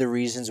one of the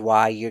reasons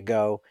why you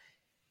go,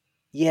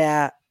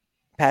 yeah,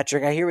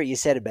 Patrick, I hear what you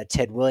said about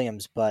Ted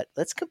Williams, but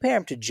let's compare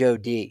him to Joe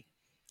D,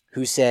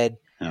 who said,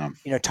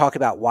 talk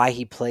about why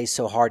he plays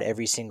so hard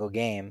every single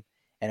game,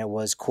 and it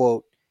was,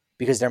 quote,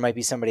 because there might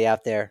be somebody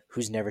out there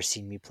who's never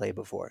seen me play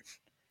before.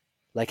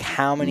 Like,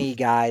 how many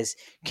guys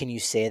can you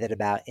say that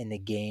about in the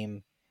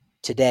game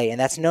today? And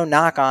that's no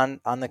knock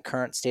on the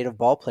current state of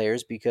ball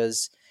players,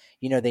 because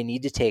they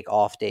need to take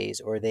off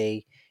days, or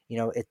they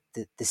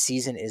the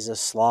season is a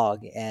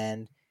slog,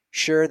 and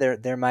sure,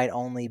 there might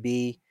only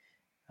be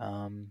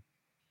 10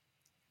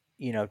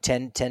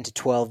 to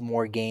 12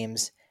 more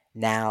games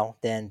now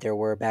than there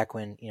were back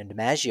when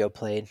DiMaggio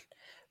played,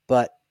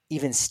 but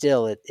even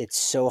still, it's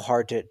so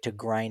hard to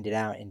grind it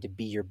out and to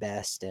be your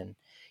best. And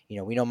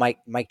we know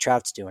Mike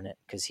Trout's doing it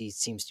because he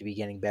seems to be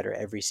getting better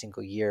every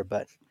single year,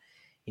 but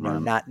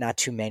not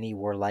too many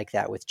were like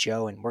that with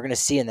Joe. And we're going to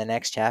see in the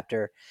next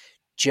chapter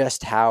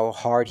just how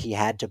hard he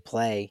had to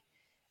play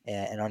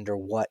and under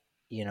what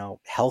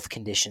health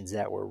conditions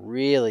that were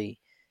really,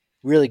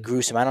 really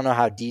gruesome. I don't know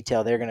how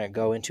detailed they're going to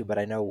go into, but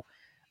I know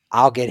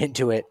I'll get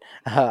into it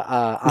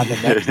on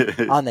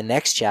the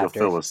next chapter.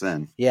 You'll fill us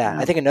in. Yeah,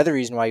 I think another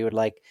reason why you would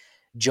like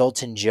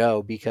Jolton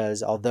Joe,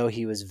 because although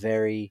he was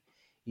very,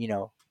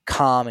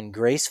 calm and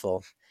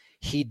graceful,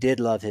 he did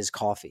love his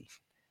coffee,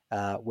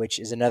 which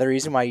is another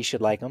reason why you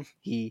should like him.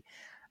 He,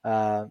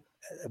 a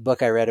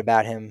book I read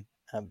about him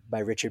by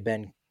Richard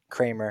Ben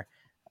Kramer,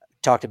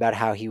 talked about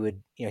how he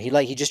would,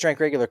 he just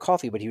drank regular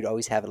coffee, but he would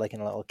always have it like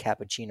in a little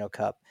cappuccino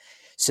cup,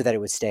 so that it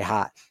would stay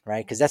hot,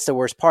 right? Because that's the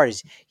worst part,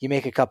 is you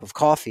make a cup of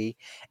coffee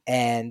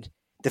and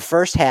the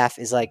first half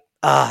is like,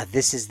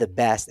 this is the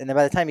best. And then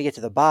by the time you get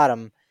to the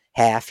bottom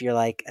half, you're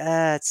like,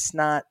 it's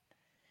not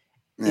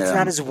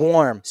as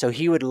warm. So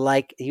he would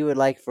like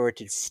for it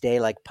to stay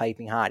like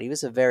piping hot. He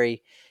was a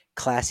very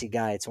classy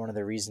guy. It's one of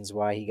the reasons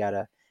why he got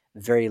a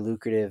very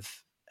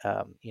lucrative,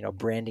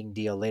 branding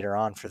deal later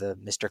on for the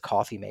Mr.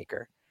 Coffee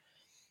Maker.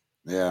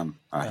 Yeah,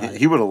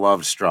 he would have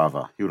loved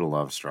Strava.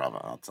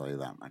 I'll tell you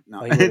that.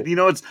 No,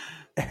 it's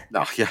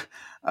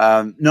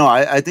no.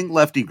 I think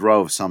Lefty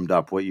Grove summed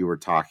up what you were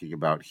talking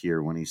about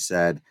here when he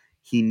said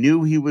he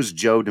knew he was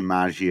Joe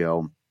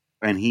DiMaggio,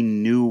 and he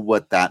knew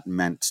what that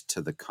meant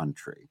to the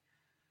country.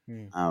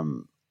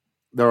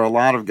 There are a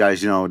lot of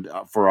guys,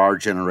 for our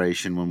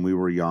generation when we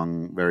were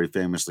young. Very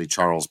famously,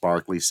 Charles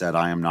Barkley said,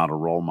 "I am not a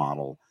role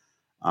model,"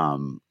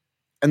 and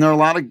there are a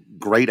lot of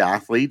great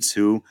athletes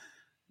who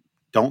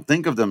don't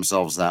think of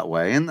themselves that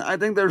way. And I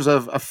think there's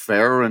a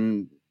fair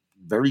and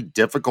very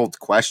difficult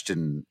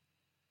question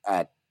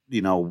at,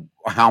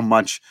 how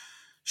much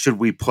should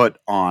we put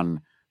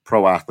on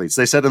pro athletes?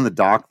 They said in the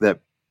doc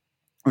that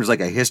there's like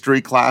a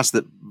history class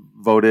that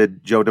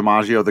voted Joe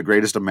DiMaggio the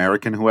greatest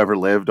American who ever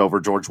lived over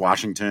George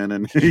Washington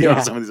and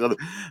some of these other.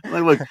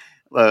 Like, look,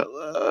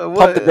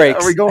 pump the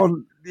brakes. Are we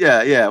going?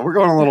 Yeah, we're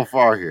going a little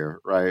far here,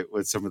 right,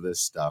 with some of this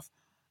stuff.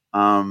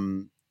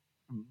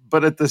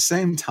 But at the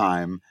same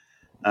time,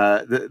 there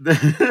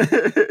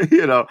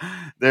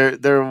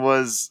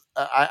was.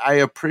 I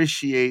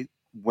appreciate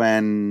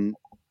when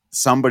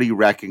somebody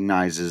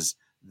recognizes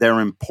their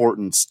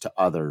importance to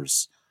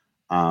others.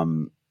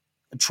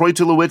 Troy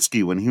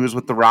Tulowitzki, when he was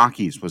with the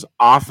Rockies, was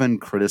often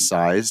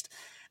criticized.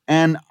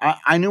 And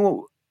I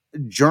knew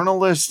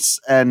journalists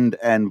and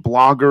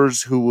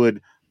bloggers who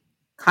would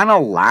kind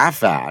of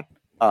laugh at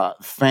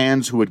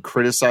fans who would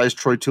criticize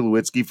Troy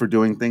Tulowitzki for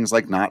doing things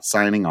like not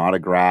signing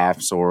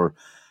autographs or,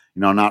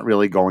 not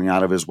really going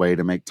out of his way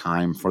to make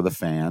time for the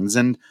fans.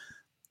 And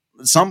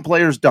some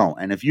players don't.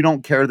 And if you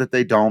don't care that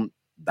they don't,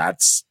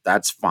 that's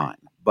fine.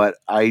 But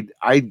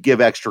I'd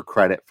give extra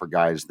credit for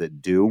guys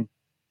that do.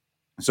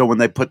 So when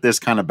they put this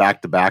kind of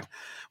back to back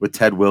with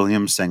Ted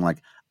Williams saying,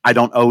 like, I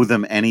don't owe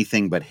them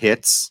anything but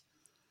hits,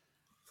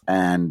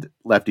 and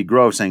Lefty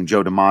Grove saying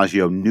Joe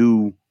DiMaggio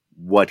knew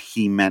what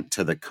he meant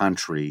to the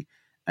country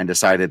and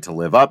decided to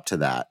live up to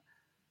that,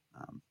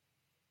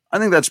 I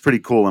think that's pretty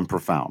cool and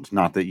profound.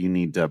 Not that you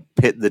need to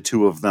pit the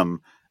two of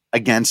them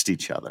against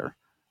each other.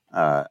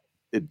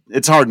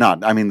 It's hard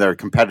not. I mean, they're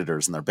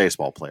competitors and they're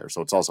baseball players,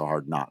 so it's also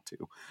hard not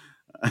to.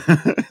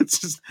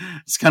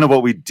 It's kind of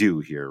what we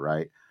do here,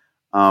 right?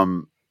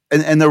 And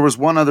there was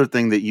one other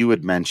thing that you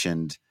had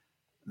mentioned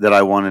that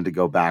I wanted to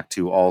go back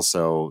to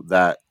also,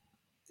 that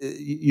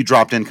you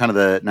dropped in kind of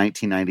the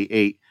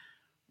 1998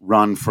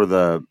 run for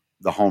the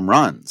home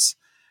runs.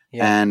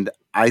 Yeah. And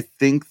I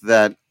think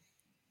that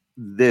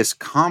this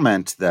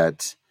comment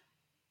that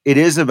it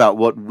is about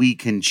what we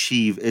can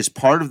achieve is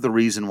part of the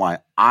reason why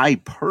I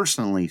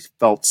personally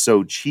felt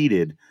so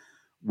cheated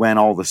when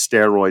all the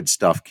steroid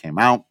stuff came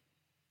out,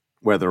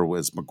 whether it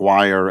was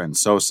McGwire and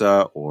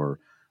Sosa or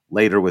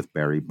later with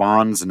Barry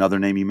Bonds, another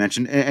name you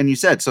mentioned. And you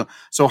said,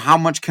 so how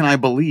much can I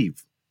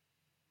believe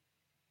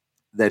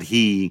that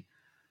he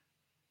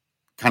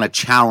kind of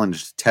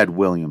challenged Ted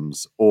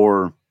Williams,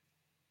 or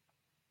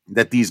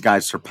that these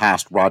guys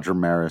surpassed Roger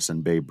Maris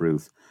and Babe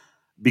Ruth?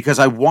 Because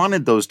I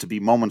wanted those to be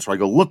moments where I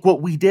go, look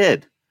what we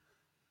did.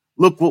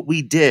 Look what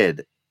we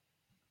did.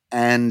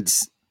 And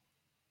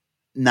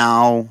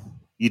now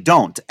you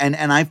don't. And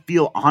I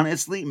feel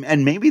honestly,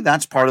 and maybe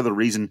that's part of the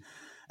reason,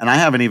 and I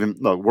haven't even,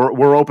 look,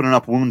 we're opening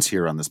up wounds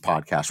here on this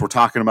podcast. We're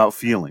talking about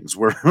feelings.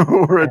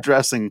 We're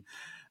addressing,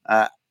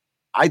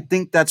 I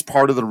think that's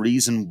part of the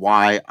reason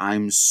why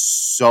I'm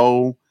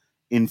so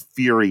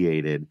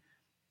infuriated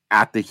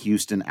at the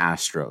Houston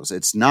Astros.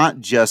 It's not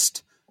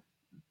just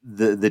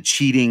the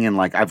cheating, and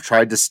like I've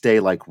tried to stay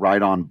like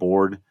right on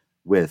board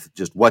with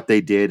just what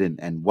they did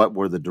and what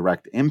were the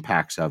direct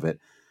impacts of it.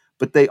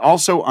 But they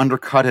also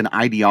undercut an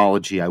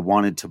ideology I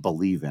wanted to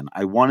believe in.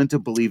 I wanted to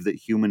believe that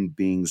human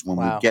beings, when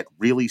we get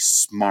really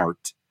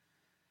smart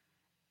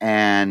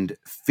and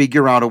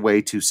figure out a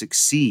way to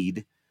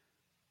succeed,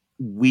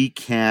 we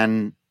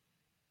can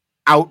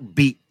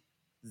outbeat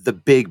the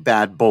big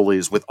bad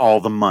bullies with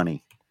all the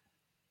money.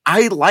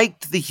 I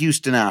liked the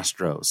Houston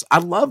Astros. I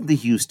loved the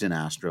Houston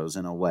Astros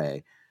in a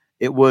way.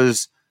 It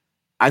was,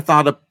 I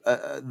thought,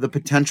 the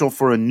potential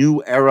for a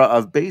new era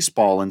of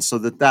baseball. And so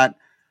that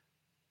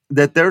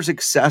their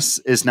success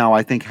is now,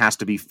 I think, has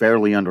to be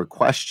fairly under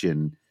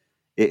question.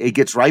 It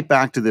gets right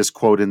back to this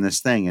quote in this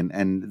thing.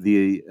 And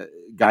the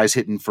guys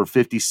hitting for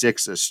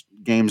 56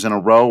 games in a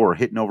row or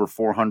hitting over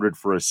 400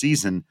 for a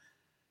season,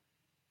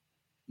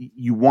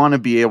 you want to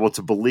be able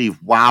to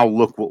believe, wow,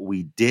 look what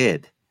we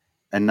did.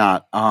 And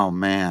not, oh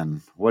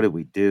man, what did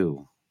we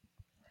do?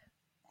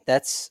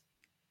 That's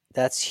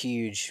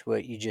huge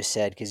what you just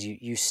said, because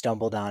you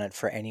stumbled on it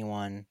for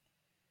anyone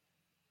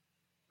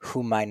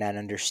who might not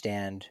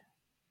understand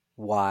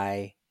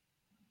why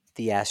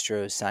the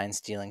Astros sign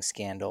stealing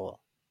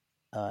scandal,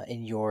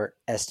 in your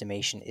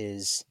estimation,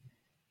 is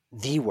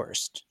the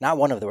worst. Not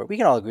one of the worst. We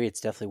can all agree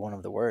it's definitely one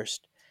of the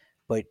worst,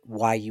 but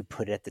why you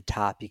put it at the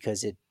top,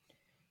 because it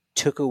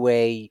took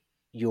away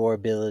your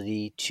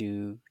ability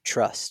to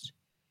trust.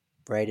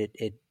 Right?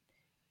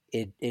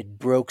 It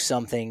broke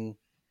something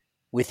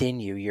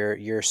within you,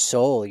 your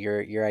soul,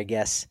 your I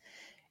guess,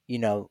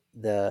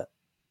 the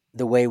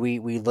way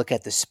we look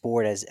at the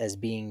sport as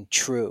being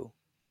true.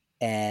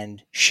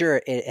 And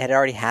sure, it had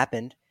already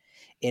happened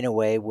in a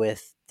way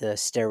with the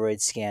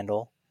steroid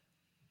scandal,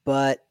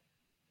 but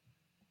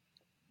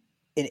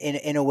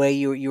in a way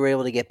you were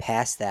able to get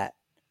past that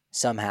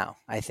somehow.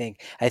 I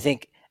think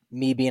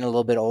me being a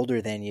little bit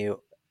older than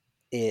you,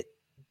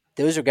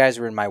 those are guys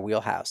who were in my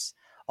wheelhouse.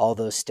 All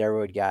those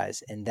steroid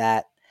guys, and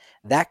that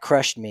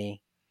crushed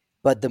me.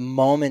 But the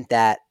moment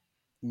that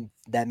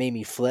made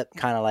me flip,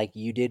 kind of like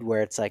you did,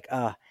 where it's like,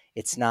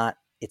 it's not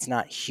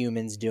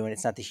humans doing it.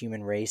 It's not the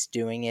human race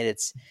doing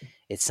it.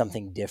 It's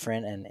something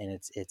different, and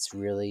it's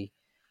really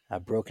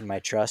broken my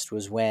trust,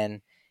 was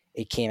when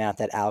it came out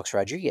that Alex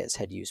Rodriguez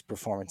had used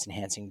performance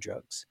enhancing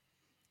drugs.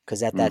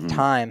 Because at that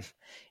time,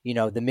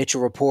 the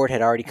Mitchell report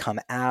had already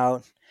come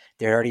out.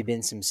 There had already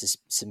been some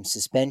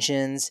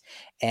suspensions,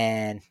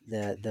 and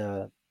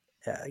the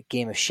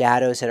Game of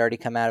Shadows had already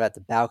come out about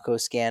the Balco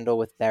scandal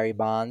with Barry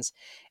Bonds,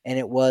 and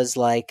it was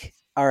like,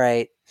 all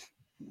right,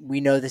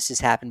 we know this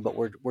has happened, but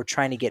we're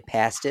trying to get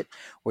past it.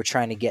 We're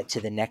trying to get to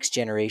the next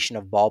generation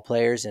of ball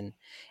players and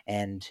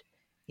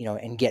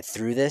get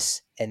through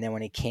this. And then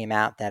when it came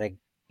out that a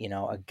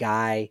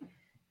guy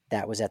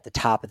that was at the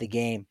top of the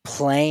game,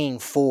 playing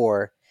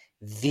for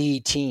the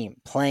team,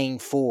 playing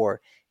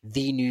for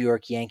the New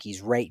York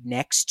Yankees, right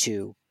next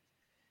to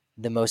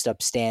the most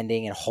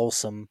upstanding and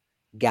wholesome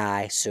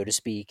guy, so to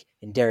speak,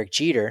 in Derek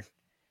Jeter.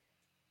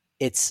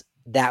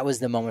 That was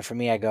the moment for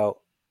me. I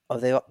go,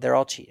 oh, they're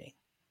all cheating.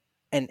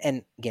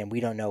 And again, we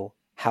don't know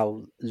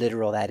how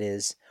literal that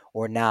is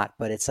or not,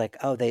 but it's like,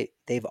 oh,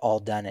 they've all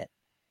done it.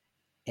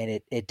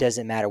 And it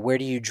doesn't matter. Where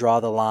do you draw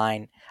the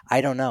line?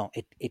 I don't know.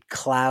 It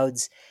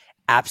clouds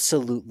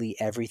absolutely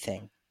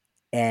everything.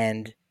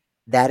 And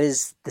that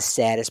is the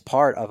saddest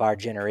part of our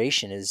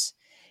generation is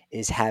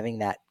having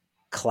that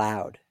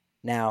cloud.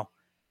 Now,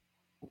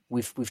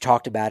 we've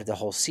talked about it the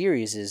whole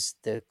series, is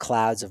the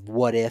clouds of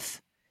what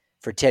if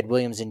for Ted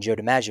Williams and Joe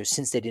DiMaggio,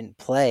 since they didn't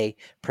play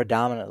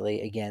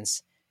predominantly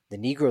against the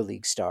Negro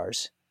League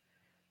stars.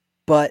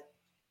 But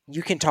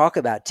you can talk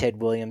about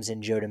Ted Williams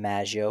and Joe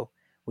DiMaggio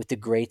with the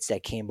greats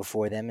that came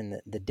before them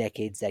and the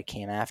decades that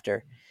came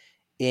after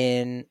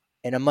in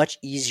a much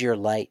easier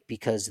light,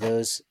 because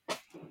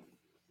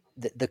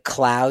the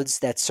clouds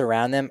that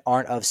surround them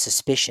aren't of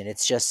suspicion.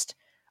 It's just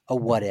a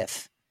what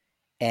if.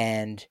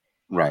 And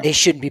Right. they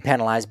shouldn't be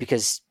penalized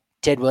because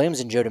Ted Williams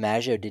and Joe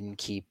DiMaggio didn't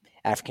keep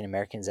African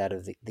Americans out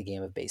of the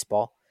game of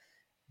baseball.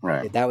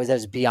 Right. That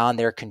was beyond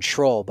their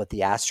control. But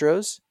the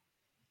Astros,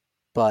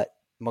 but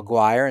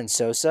McGwire and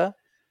Sosa,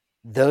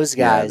 those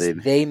guys,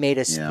 they made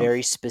a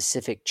very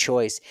specific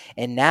choice.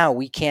 And now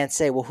we can't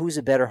say, well, who's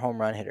a better home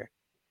run hitter?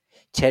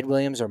 Ted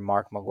Williams or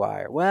Mark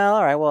McGwire? Well,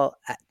 all right. Well,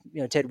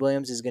 Ted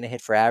Williams is going to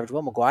hit for average.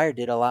 Well, McGwire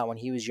did a lot when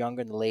he was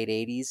younger in the late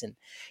 80s. And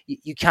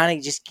you kind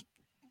of just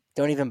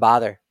don't even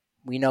bother.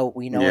 We know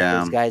what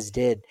those guys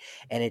did.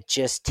 And it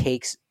just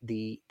takes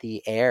the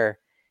air,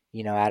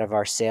 out of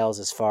our sails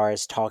as far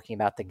as talking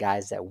about the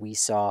guys that we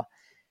saw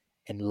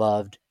and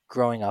loved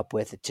growing up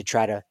with, to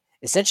try to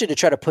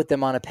put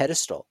them on a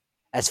pedestal.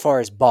 As far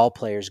as ball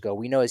players go,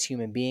 we know as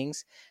human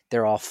beings,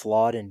 they're all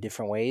flawed in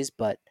different ways,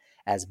 but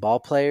as ball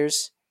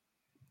players,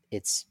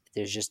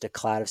 there's just a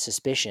cloud of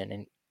suspicion,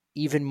 and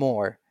even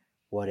more,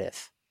 what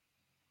if?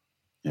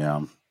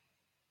 Yeah.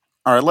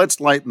 All right,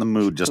 let's lighten the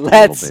mood just a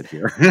little bit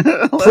here.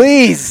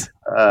 Please.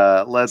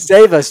 Let's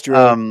save us,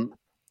 Drew.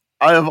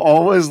 I have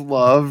always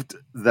loved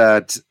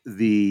that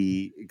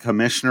the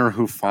commissioner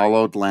who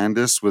followed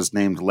Landis was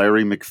named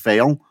Larry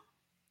McPhail.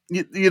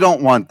 You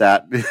don't want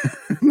that.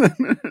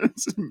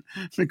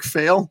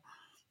 McPhail?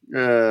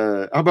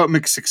 How about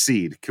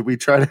McSucceed? Could we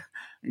try to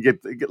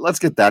let's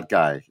get that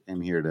guy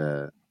in here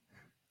to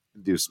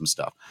do some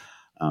stuff.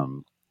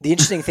 The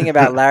interesting thing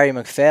about Larry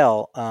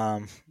McPhail,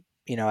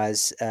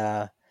 as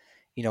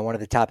one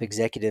of the top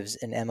executives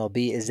in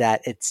MLB, is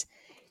that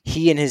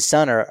he and his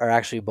son are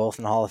actually both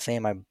in the Hall of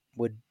Fame. I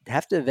would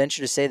have to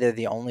venture to say they're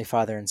the only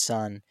father and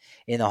son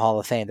in the Hall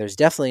of Fame. There's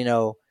definitely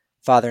no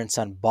father and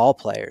son ball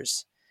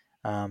players.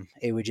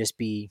 It would just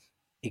be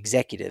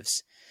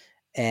executives,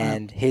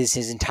 and his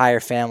entire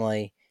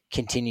family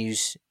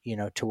continues,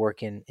 to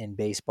work in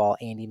baseball.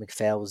 Andy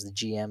McPhail was the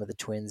GM of the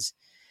Twins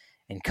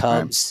and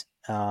Cubs.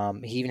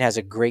 He even has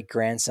a great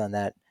grandson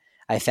that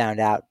I found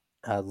out,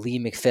 Lee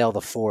McPhail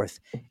IV,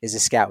 is a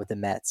scout with the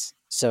Mets.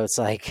 So it's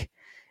like,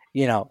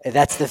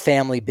 that's the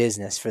family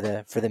business for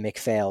the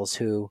McPhails,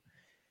 who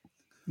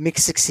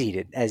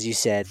succeeded, as you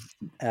said,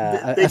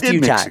 a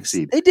few times.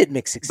 Succeed. They did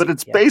succeed, but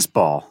it's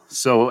baseball,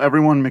 so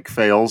everyone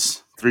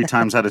McPhails 3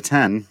 times out of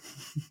 10,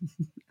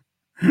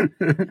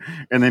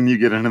 and then you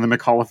get into the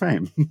Mc Hall of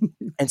Fame.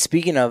 And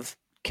speaking of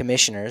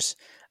commissioners,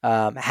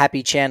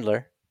 Happy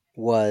Chandler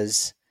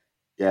was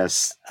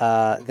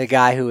the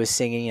guy who was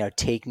singing,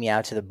 "Take Me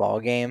Out to the Ball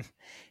Game."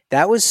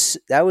 That was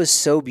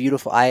so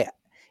beautiful. I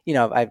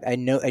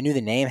knew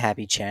the name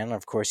Happy Chandler.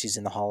 Of course, he's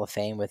in the Hall of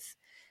Fame with,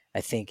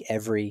 I think,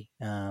 every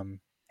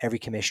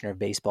commissioner of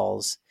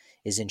baseballs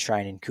is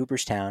enshrined in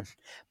Cooperstown.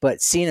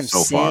 But seeing him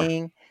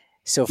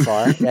so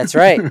far, that's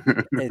right.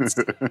 It's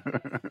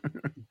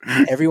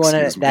everyone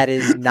that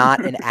is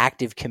not an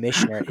active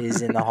commissioner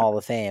is in the Hall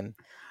of Fame.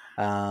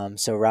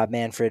 So Rob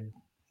Manfred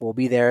will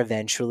be there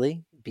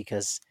eventually,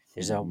 because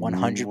there's a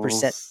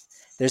 100%.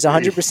 There's a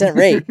 100%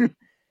 rate.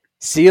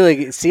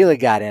 Selig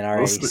got in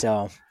already.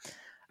 So,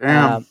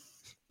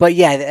 but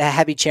yeah,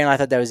 Happy Chandler, I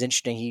thought that was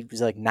interesting. He was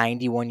like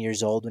 91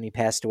 years old when he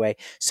passed away.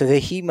 So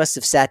he must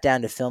have sat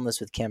down to film this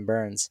with Ken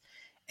Burns,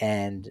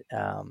 and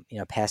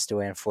passed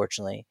away,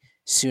 unfortunately,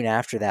 soon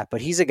after that.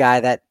 But he's a guy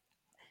that,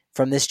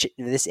 from this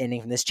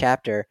inning, from this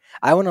chapter,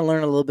 I want to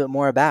learn a little bit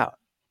more about.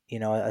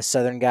 A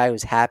Southern guy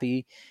who's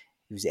happy,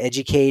 he was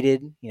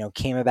educated.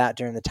 Came about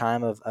during the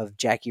time of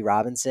Jackie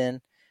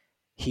Robinson.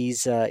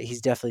 He's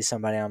definitely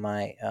somebody on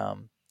my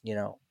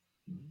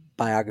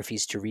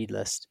biographies to read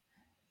list.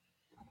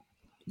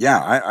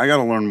 Yeah, I got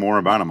to learn more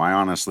about him. I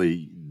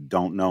honestly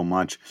don't know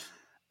much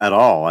at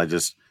all.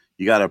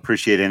 You got to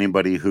appreciate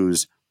anybody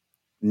whose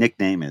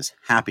nickname is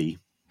Happy.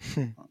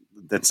 You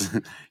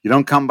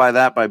don't come by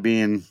that by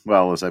being,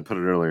 well, as I put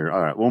it earlier.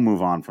 All right, we'll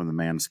move on from the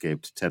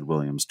Manscaped Ted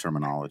Williams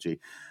terminology.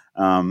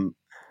 While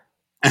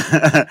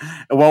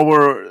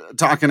we're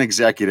talking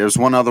executives,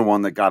 one other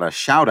one that got a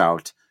shout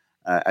out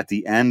at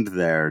the end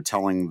there,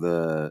 telling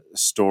the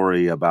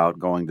story about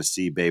going to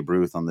see Babe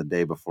Ruth on the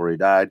day before he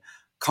died.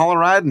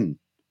 Coloradan,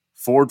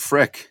 Ford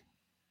Frick.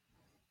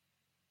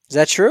 Is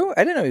that true?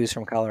 I didn't know he was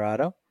from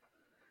Colorado.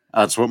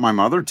 That's what my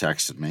mother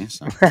texted me.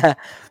 So.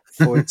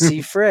 Ford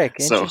C. Frick.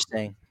 So-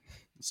 Interesting.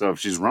 So if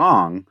she's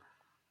wrong,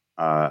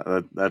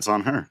 that's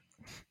on her.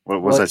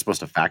 What was I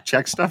supposed to fact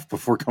check stuff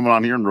before coming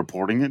on here and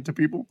reporting it to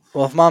people?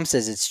 Well, if Mom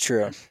says it's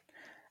true.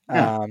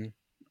 Yeah.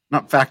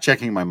 Not fact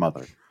checking my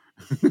mother.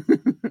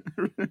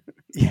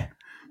 Yeah,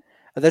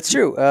 that's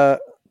true.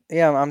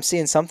 Yeah, I'm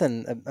seeing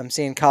something. I'm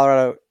seeing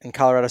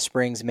Colorado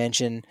Springs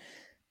mentioned,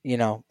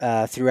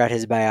 throughout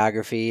his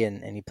biography,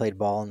 and he played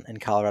ball in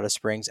Colorado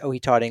Springs. Oh,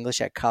 he taught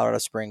English at Colorado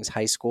Springs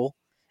High School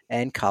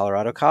and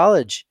Colorado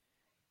College.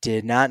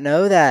 Did not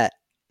know that.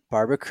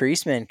 Barbara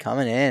Kreisman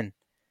coming in.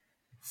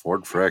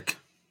 Ford Frick.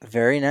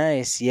 Very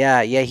nice.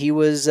 Yeah. He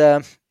was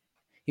a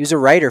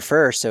writer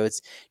first, so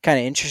it's kind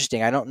of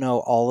interesting. I don't know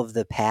all of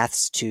the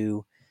paths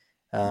to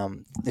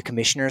the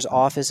commissioner's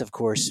office. Of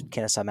course,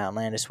 Kennesaw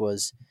Mountain Landis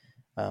was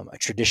a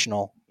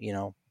traditional,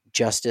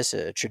 justice,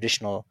 a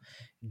traditional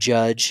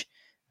judge,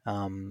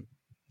 and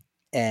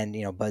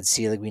Bud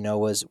Selig we know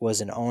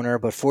was an owner.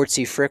 But Ford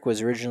C. Frick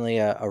was originally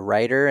a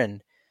writer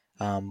and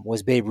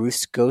was Babe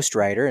Ruth's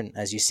ghostwriter, and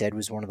as you said,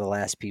 was one of the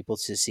last people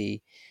to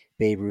see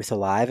Babe Ruth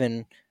alive.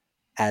 And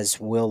as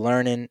we'll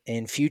learn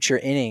in future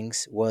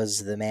innings,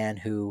 was the man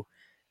who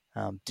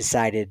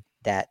decided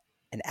that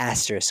an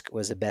asterisk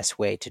was the best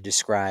way to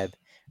describe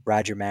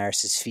Roger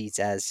Maris's feats,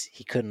 as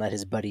he couldn't let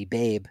his buddy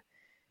Babe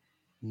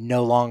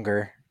no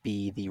longer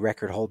be the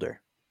record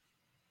holder.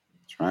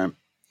 That's right.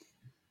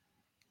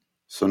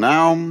 So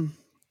now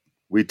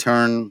we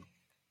turn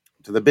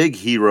to the big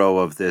hero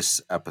of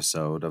this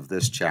episode, of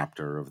this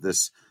chapter, of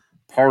this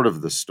part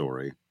of the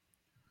story,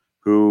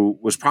 who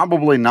was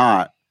probably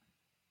not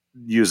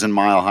using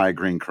Mile High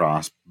Green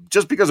Cross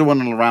just because it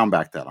wasn't around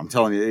back then. I'm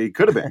telling you, he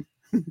could have been.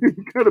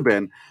 He could have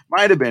been.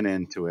 Might have been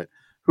into it.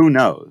 Who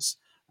knows?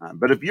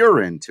 But if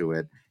you're into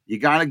it, you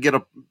got to get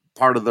a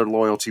part of their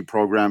loyalty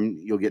program.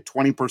 You'll get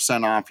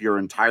 20% off your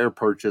entire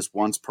purchase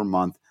once per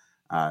month.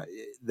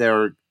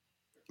 They're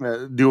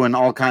doing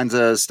all kinds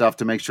of stuff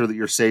to make sure that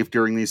you're safe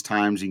during these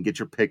times. You can get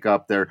your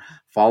pickup. They're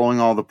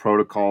following all the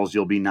protocols.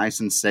 You'll be nice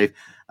and safe.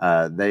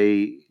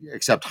 They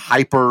accept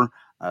Hyper,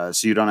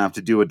 so you don't have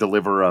to do a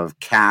deliver of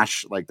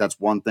cash. Like, that's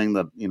one thing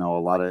that, a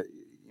lot of,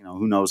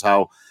 who knows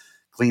how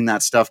clean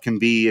that stuff can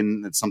be.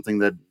 And it's something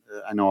that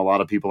I know a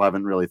lot of people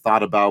haven't really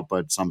thought about,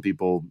 but some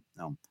people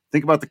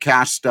think about the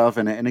cash stuff,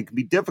 and it can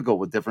be difficult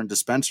with different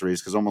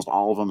dispensaries because almost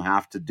all of them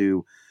have to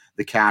do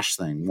the cash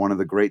thing. One of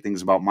the great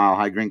things about Mile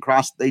High Green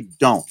Cross, they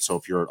don't. So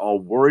if you're at all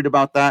worried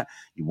about that,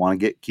 you want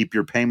to keep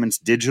your payments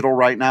digital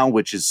right now,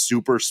 which is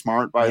super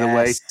smart, by the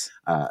way.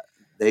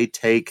 They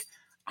take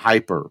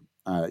Hyper.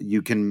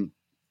 You can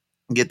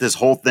get this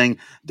whole thing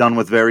done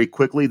with very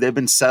quickly. They've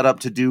been set up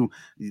to do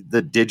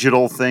the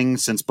digital thing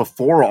since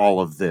before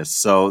all of this.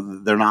 So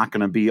they're not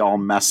going to be all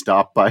messed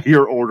up by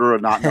your order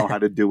and not know how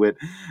to do it.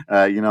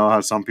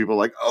 How some people are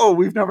like, oh,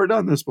 we've never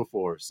done this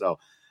before. So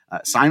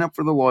sign up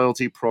for the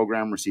loyalty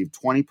program, receive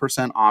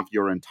 20% off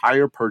your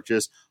entire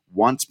purchase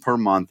once per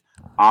month.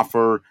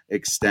 Offer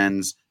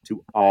extends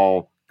to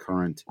all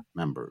current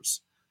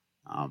members.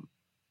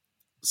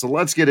 So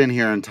let's get in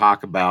here and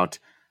talk about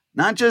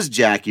not just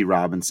Jackie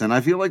Robinson.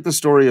 I feel like the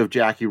story of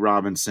Jackie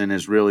Robinson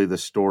is really the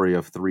story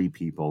of three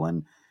people.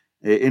 And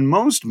in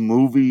most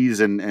movies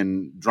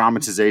and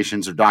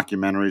dramatizations or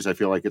documentaries, I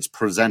feel like it's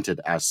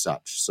presented as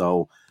such.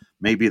 So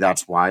maybe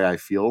that's why I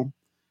feel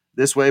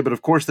this way. But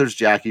of course, there's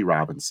Jackie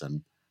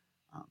Robinson.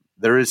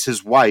 There is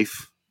his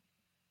wife,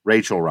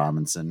 Rachel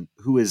Robinson,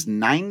 who is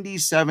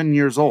 97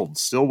 years old,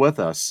 still with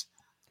us.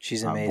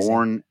 She's amazing.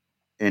 Born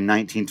in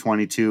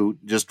 1922,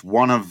 just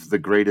one of the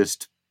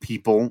greatest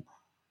people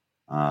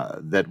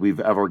that we've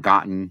ever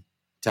gotten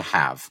to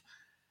have.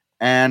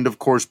 And of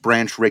course,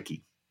 Branch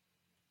Rickey,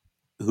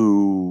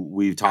 who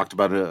we've talked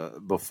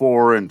about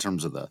before in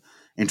terms of the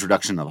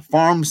introduction of the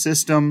farm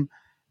system.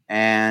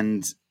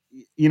 And,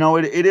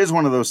 it is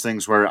one of those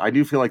things where I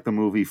do feel like the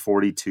movie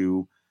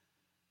 42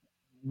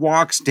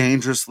 walks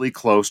dangerously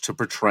close to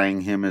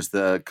portraying him as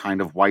the kind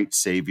of white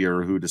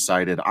savior who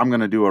decided, I'm going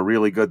to do a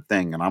really good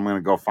thing, and I'm going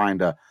to go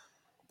find a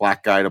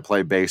black guy to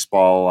play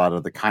baseball out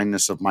of the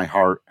kindness of my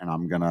heart, and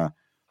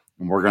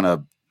we're going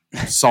to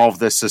solve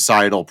this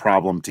societal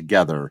problem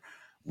together.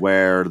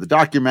 Where the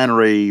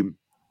documentary,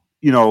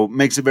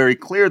 makes it very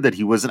clear that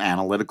he was an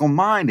analytical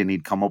mind and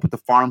he'd come up with the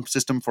farm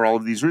system for all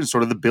of these reasons,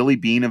 sort of the Billy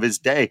Bean of his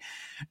day.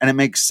 And it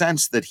makes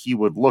sense that he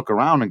would look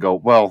around and go,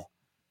 well,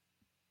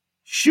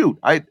 shoot,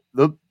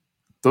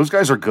 those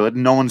guys are good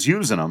and no one's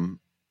using them.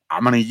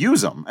 I'm going to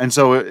use them. And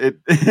so it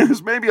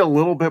was maybe a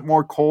little bit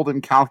more cold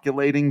and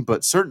calculating,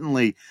 but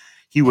certainly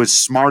he was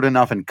smart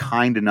enough and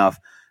kind enough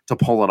to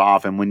pull it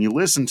off. And when you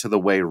listen to the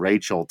way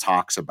Rachel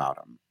talks about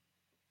him,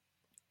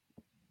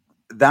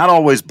 that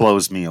always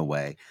blows me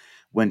away.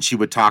 When she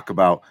would talk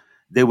about,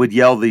 they would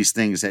yell these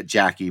things at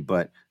Jackie,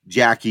 but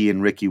Jackie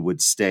and Ricky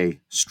would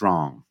stay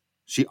strong.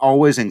 She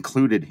always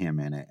included him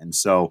in it. And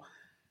so,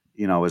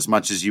 as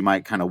much as you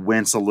might kind of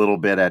wince a little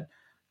bit at,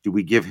 do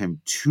we give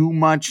him too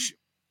much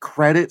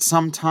credit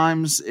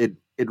sometimes? It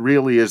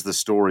really is the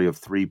story of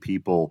three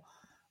people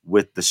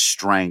with the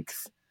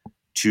strength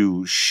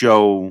to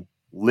show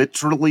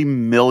literally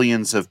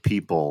millions of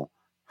people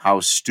how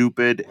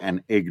stupid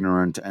and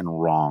ignorant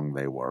and wrong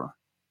they were.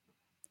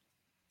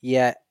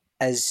 Yeah,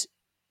 as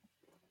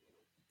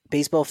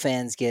baseball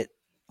fans get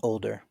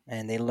older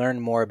and they learn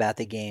more about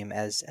the game,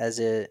 as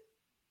a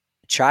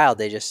child,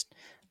 they just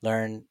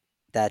learn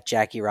that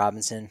Jackie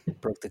Robinson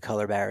broke the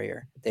color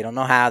barrier. They don't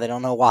know how, they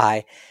don't know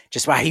why,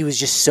 just why he was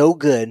just so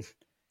good.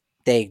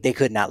 They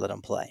could not let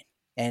him play.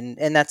 And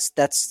that's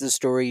the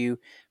story you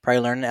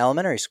probably learn in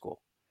elementary school.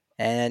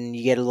 And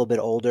you get a little bit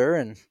older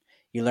and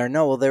you learn,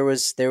 no, well, there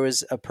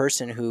was a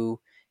person who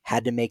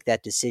had to make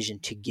that decision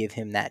to give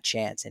him that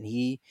chance, and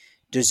he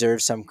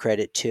deserves some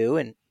credit too,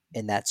 and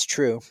that's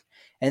true.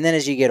 And then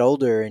as you get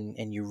older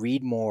and you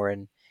read more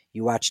and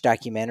you watch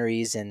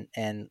documentaries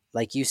and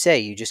like you say,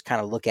 you just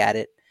kind of look at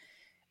it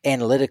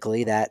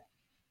analytically, that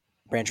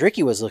Branch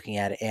Rickey was looking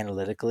at it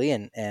analytically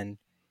and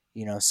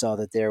saw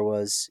that there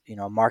was,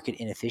 market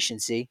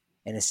inefficiency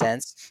in a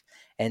sense,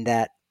 and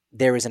that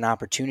there was an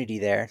opportunity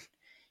there,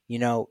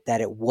 that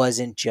it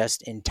wasn't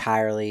just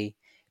entirely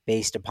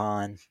based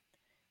upon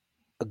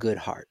a good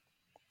heart,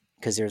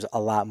 because there's a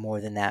lot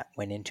more than that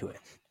went into it.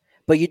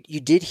 But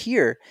you did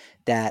hear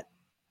that,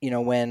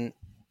 when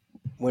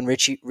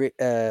Branch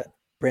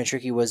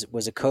Rickey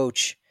was a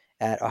coach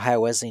at Ohio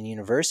Wesleyan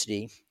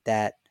University,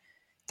 that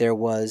there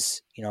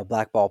was, a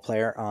black ball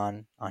player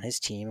on his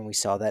team, and we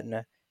saw that in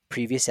a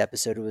previous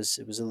episode. It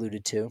was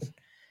alluded to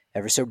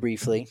ever so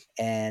briefly,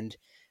 and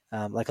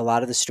like a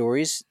lot of the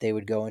stories, they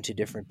would go into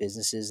different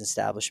businesses,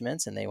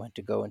 establishments, and they went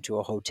to go into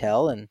a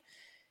hotel, and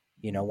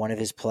one of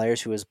his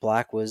players who was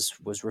black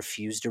was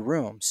refused a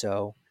room.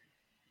 So,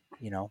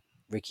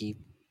 Rickey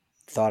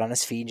thought on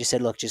his feet and just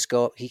said, "Look, just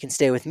go. He can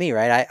stay with me,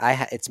 right?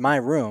 It's my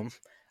room.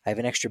 I have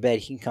an extra bed.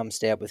 He can come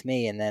stay up with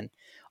me." And then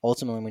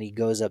ultimately, when he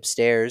goes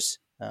upstairs,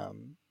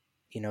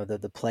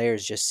 the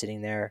player's just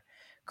sitting there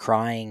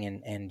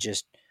crying and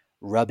just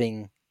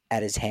rubbing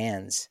at his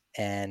hands,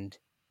 and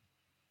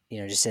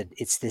just said,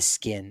 "It's this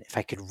skin. If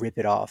I could rip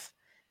it off,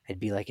 I'd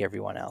be like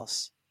everyone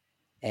else."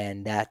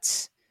 And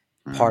that's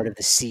part of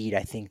the seed,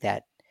 I think,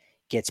 that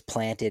gets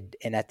planted.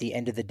 And at the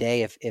end of the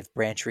day, if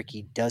Branch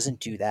Rickey doesn't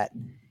do that,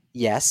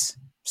 yes,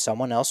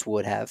 someone else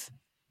would have,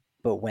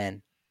 but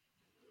when?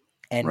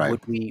 And Right.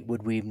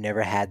 would we have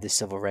never had the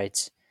civil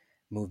rights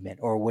movement,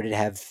 or would it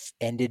have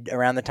ended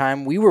around the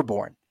time we were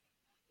born?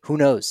 Who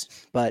knows?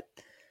 But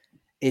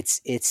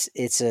it's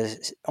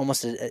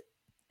almost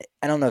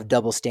I don't know if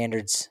double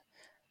standards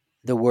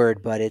the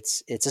word, but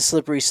it's a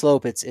slippery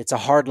slope. It's a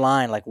hard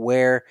line, like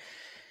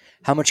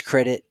how much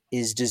credit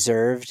is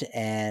deserved,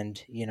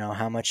 and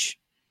how much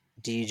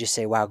do you just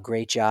say, "Wow,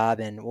 great job,"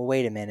 and, well,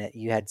 wait a minute,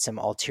 you had some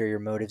ulterior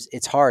motives.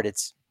 It's hard.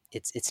 It's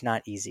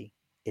not easy.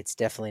 It's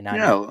definitely not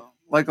easy. Yeah,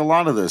 like a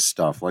lot of this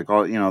stuff, like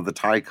all the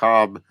Ty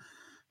Cobb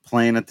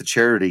playing at the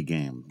charity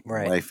game.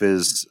 Right. Life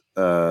is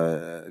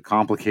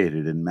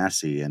complicated and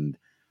messy,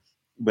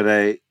 but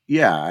I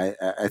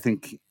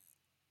think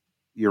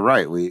you're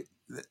right.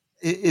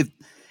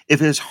 If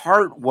his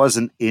heart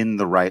wasn't in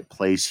the right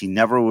place, he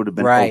never would have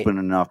been Right. open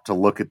enough to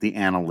look at the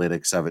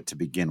analytics of it to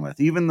begin with.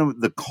 Even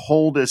the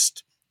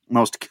coldest,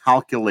 most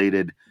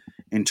calculated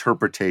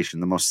interpretation,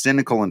 the most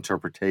cynical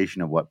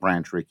interpretation of what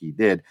Branch Rickey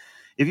did,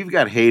 if you've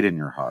got hate in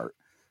your heart,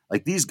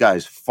 like these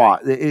guys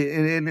fought,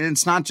 and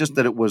it's not just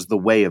that it was the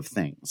way of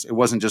things. It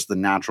wasn't just the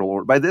natural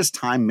order. By this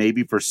time,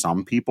 maybe for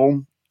some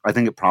people, I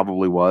think it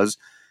probably was,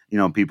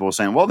 people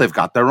saying, well, they've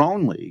got their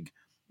own league.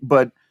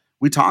 But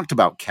we talked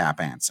about Cap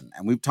Anson,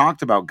 and we've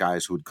talked about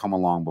guys who had come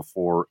along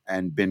before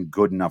and been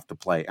good enough to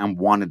play and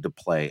wanted to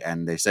play.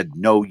 And they said,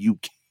 no, you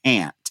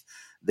can't.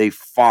 They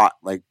fought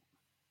like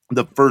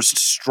the first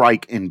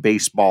strike in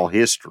baseball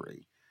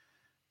history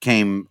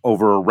came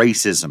over a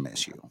racism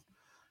issue.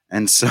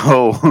 And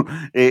so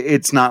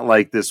it's not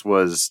like this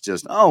was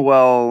just, oh,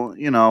 well,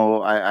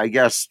 I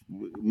guess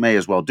may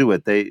as well do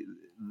it.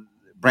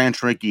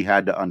 Branch Rickey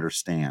had to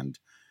understand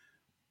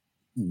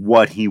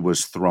what he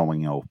was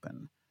throwing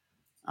open,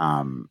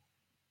 and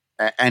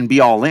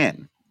be all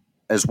in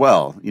as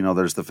well.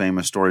 There's the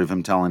famous story of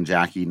him telling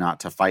Jackie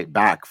not to fight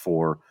back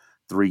for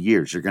 3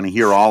 years. You're going to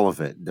hear all of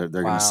it. They're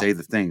Wow. going to say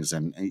the things.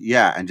 And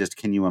just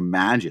can you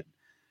imagine?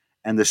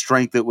 And the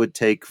strength it would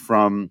take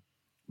from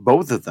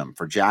both of them,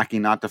 for Jackie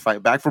not to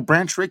fight back, for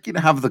Branch Rickey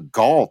to have the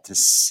gall to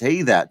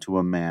say that to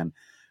a man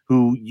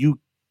who you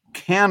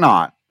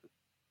cannot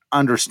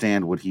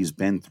understand what he's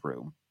been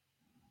through.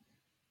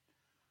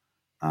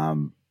 I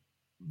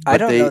But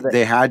don't know that.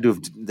 they had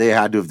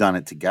to have done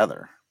it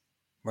together.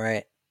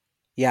 Right.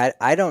 Yeah,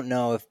 I don't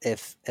know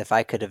if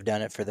I could have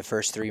done it for the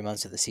first 3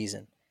 months of the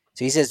season.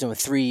 So he says to him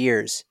 3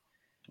 years.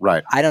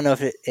 Right. I don't know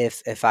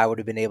if I would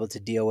have been able to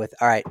deal with,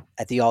 all right,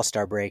 at the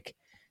All-Star break,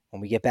 when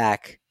we get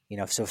back,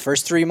 so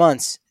first 3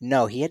 months,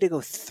 no, he had to go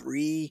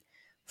 3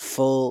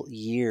 full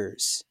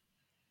years.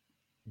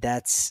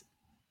 That's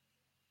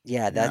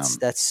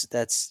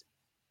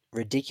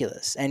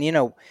ridiculous. And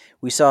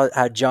we saw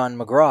how John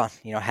McGraw,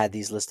 had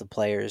these list of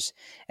players,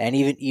 and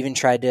even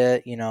tried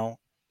to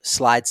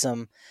slide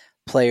some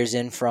players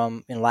in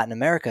Latin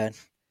America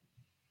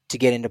to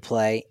get into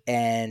play,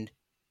 and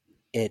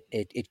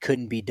it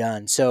couldn't be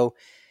done. So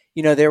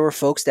there were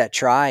folks that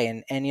try,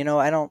 and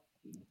I don't.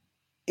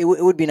 It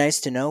would be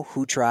nice to know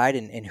who tried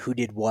and who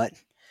did what,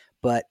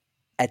 but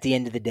at the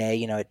end of the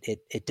day,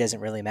 it doesn't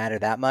really matter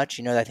that much.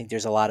 I think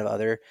there's a lot of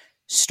other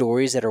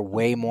stories that are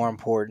way more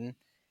important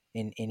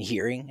in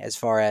hearing as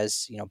far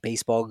as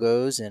baseball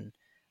goes, and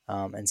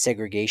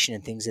segregation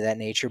and things of that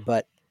nature.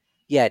 But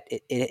yeah,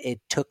 it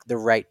took the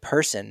right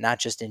person, not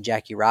just in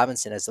Jackie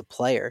Robinson as a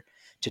player,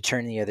 to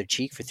turn the other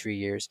cheek for 3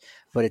 years,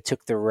 but it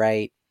took the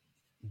right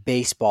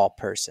baseball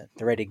person,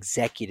 the right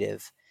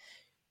executive,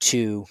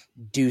 to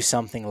do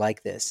something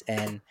like this,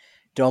 and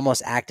to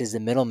almost act as the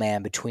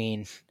middleman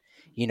between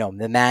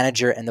the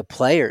manager and the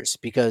players,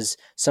 because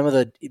some of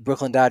the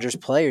Brooklyn Dodgers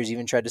players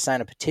even tried to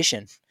sign a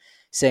petition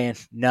saying,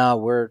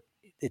 no,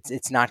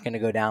 it's not going to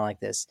go down like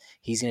this.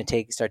 He's going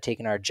to start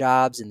taking our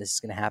jobs, and this is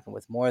going to happen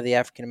with more of the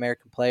African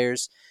American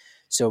players.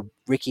 So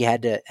Ricky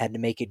had to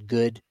make it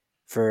good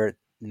for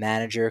the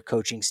manager,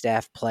 coaching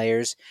staff,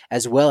 players,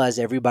 as well as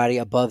everybody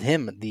above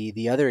him,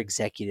 the other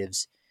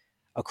executives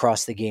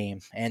across the game,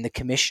 and the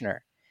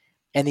commissioner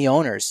and the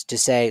owners, to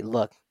say,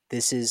 look,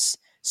 this is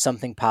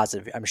something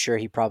positive. I'm sure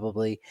he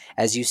probably,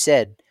 as you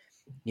said,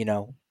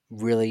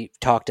 really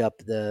talked up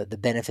the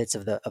benefits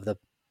of the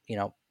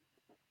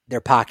their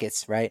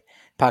pockets, right?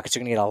 Pockets are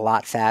going to get a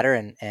lot fatter.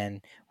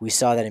 And we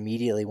saw that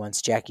immediately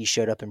once Jackie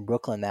showed up in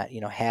Brooklyn, that,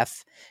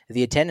 half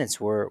the attendants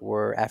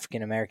were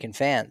African-American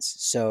fans.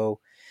 So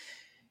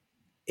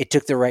it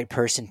took the right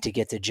person to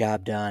get the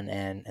job done.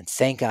 And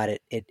thank God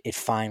it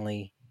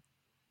finally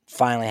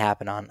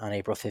happened on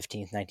April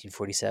 15th,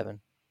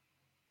 1947.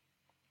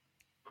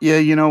 Yeah,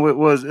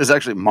 it's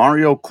actually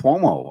Mario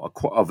Cuomo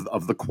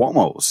of the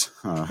Cuomos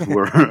who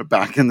are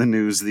back in the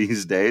news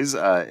these days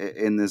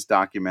in this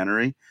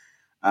documentary,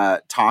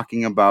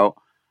 talking about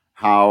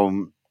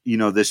how,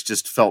 this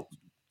just felt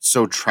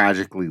so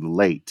tragically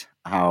late,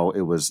 how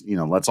it was,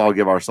 let's all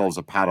give ourselves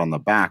a pat on the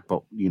back,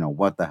 but,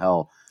 what the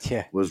hell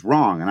was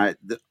wrong? And I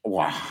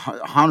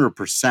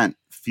 100%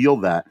 feel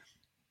that.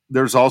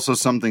 There's also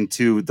something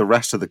to the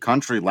rest of the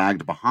country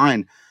lagged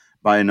behind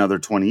by another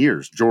 20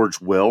 years.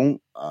 George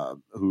Will,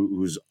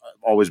 who's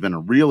always been a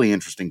really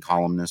interesting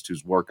columnist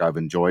whose work I've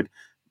enjoyed,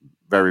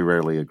 very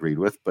rarely agreed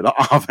with, but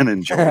often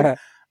enjoyed.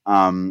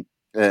 And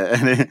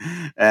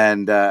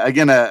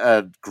again,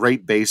 a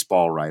great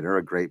baseball writer,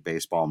 a great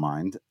baseball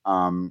mind,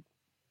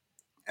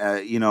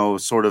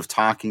 sort of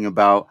talking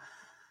about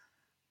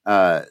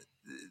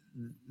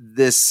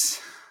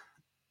this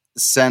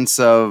sense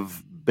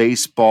of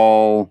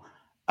baseball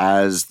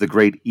as the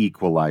great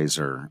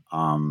equalizer,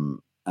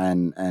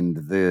 and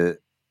the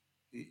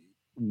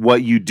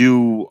what you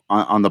do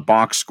on the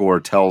box score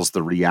tells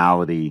the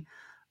reality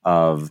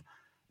of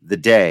the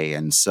day.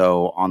 And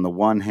so on the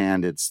one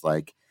hand, it's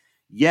like,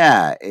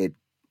 yeah, it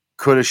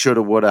coulda,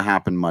 shoulda, woulda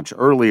happened much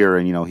earlier.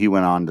 And, he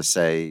went on to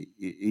say,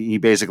 he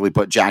basically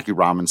put Jackie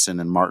Robinson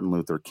and Martin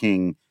Luther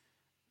King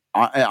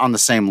on the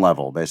same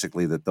level,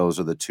 basically, that those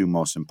are the two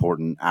most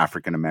important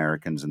African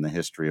Americans in the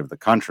history of the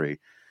country,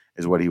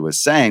 is what he was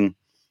saying.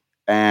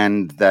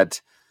 And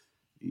that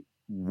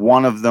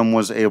one of them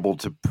was able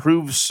to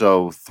prove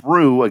so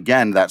through,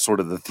 again, that's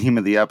sort of the theme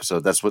of the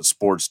episode. That's what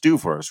sports do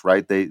for us,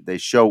 right? They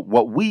show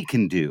what we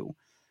can do.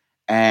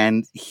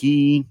 And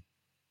he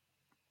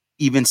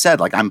even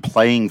said, like, I'm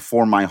playing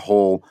for my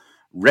whole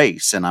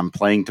race, and I'm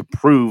playing to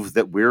prove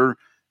that we're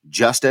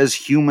just as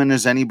human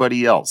as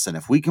anybody else. And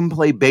if we can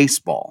play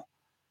baseball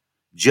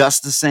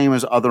just the same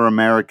as other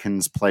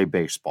Americans play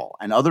baseball,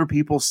 and other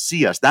people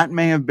see us, that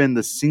may have been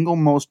the single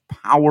most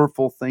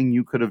powerful thing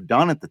you could have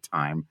done at the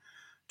time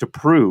to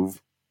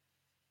prove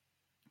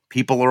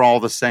people are all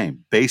the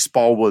same.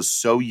 Baseball was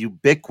so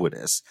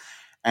ubiquitous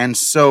and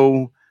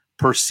so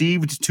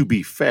perceived to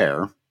be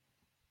fair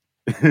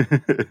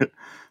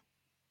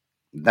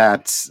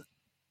that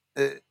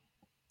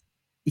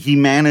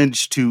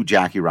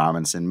Jackie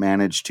Robinson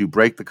managed to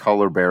break the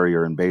color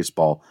barrier in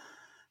baseball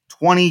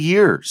 20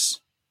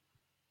 years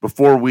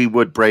before we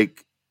would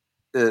break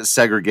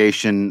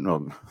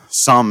segregation,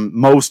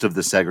 most of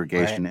the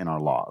segregation in our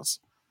laws.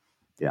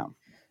 Yeah.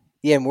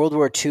 Yeah, and World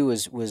War II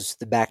was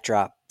the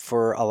backdrop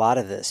for a lot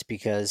of this,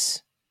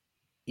 because,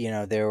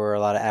 there were a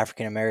lot of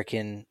African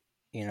American,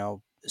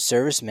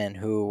 servicemen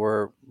who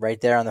were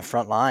right there on the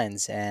front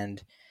lines,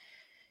 and,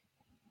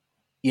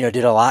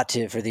 did a lot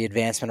for the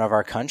advancement of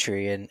our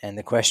country. And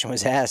the question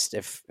was asked,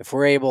 if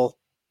we're able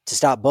to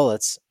stop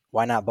bullets,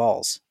 why not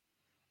balls?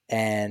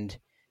 And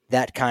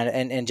that kind of,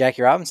 and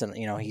Jackie Robinson,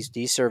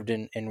 he served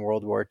in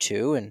World War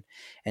II,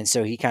 and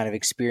so he kind of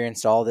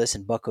experienced all this.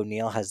 And Buck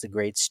O'Neill has the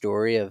great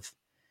story of,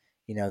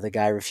 the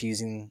guy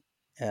refusing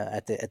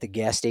at the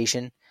gas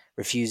station,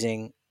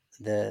 refusing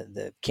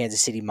the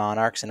Kansas City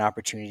Monarchs an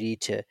opportunity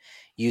to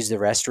use the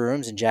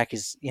restrooms, and Jack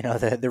is,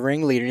 the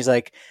ringleader. He's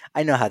like,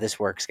 I know how this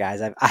works,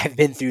 guys. I've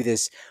been through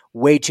this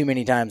way too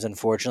many times,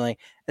 unfortunately.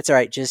 that's all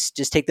right.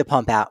 Just take the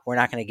pump out. We're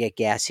not going to get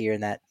gas here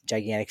in that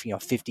gigantic,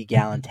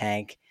 50-gallon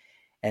tank.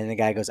 And the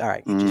guy goes, all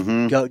right,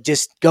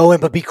 just go in,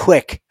 but be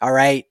quick. All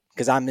right.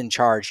 Because I'm in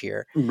charge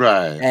here.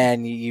 Right.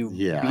 And you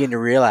begin to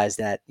realize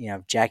that,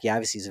 Jackie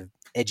obviously is an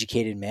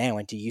educated man,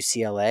 went to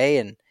UCLA.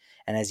 And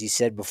as you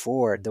said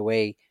before, the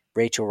way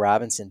Rachel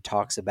Robinson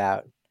talks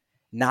about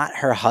not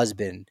her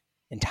husband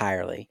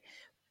entirely,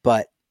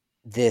 but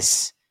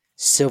this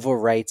civil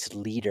rights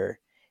leader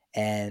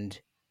and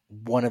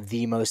one of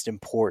the most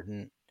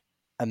important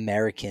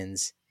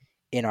Americans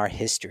in our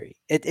history.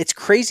 It's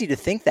crazy to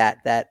think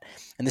that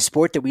in the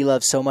sport that we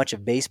love so much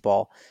of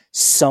baseball,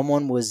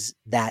 someone was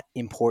that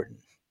important.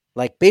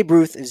 Like Babe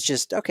Ruth is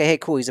just, okay, hey,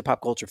 cool, he's a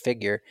pop culture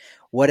figure,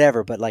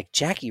 whatever. But like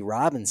Jackie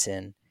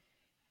Robinson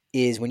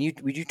is, when you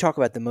talk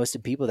about the most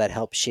of people that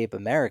helped shape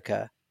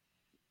America,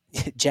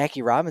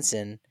 Jackie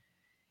Robinson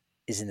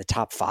is in the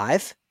top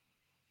 5.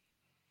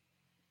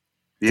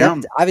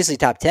 Yeah. Obviously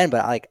top 10,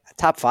 but like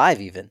top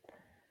 5 even.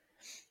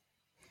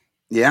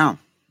 Yeah.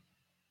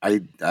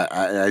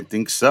 I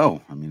think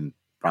so. I mean,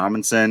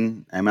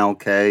 Robinson,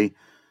 MLK,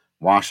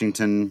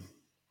 Washington,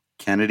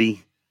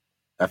 Kennedy,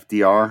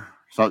 FDR.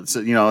 So it's,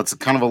 it's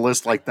kind of a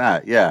list like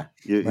that. Yeah.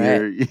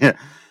 Yeah.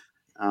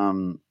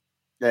 And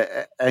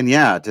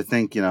yeah, to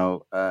think,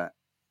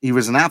 he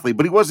was an athlete,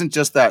 but he wasn't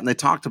just that. And they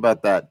talked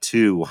about that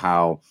too,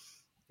 how,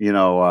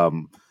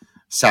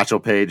 Satchel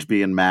Paige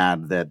being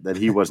mad that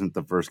he wasn't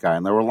the first guy.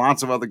 And there were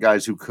lots of other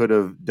guys who could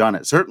have done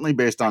it, certainly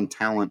based on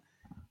talent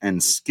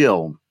and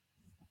skill.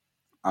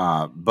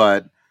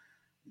 But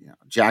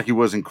Jackie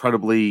was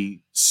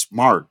incredibly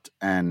smart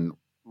and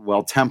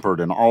well-tempered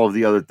and all of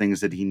the other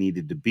things that he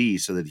needed to be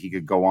so that he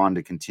could go on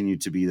to continue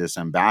to be this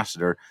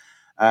ambassador.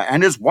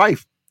 And his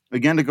wife,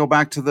 again, to go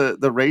back to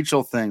the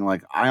Rachel thing,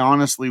 like, I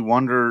honestly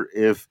wonder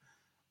if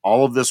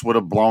all of this would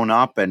have blown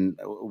up and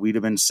we'd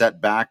have been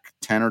set back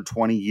 10 or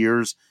 20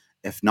 years,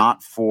 if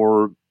not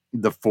for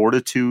the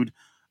fortitude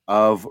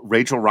of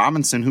Rachel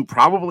Robinson, who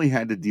probably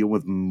had to deal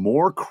with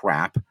more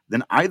crap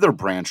than either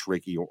Branch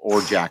Rickey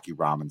or Jackie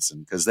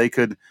Robinson, because they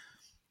could,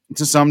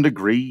 to some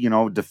degree,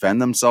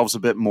 defend themselves a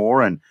bit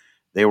more. And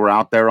they were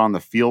out there on the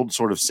field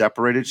sort of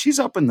separated. She's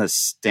up in the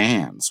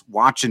stands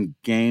watching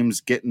games,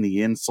 getting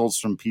the insults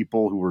from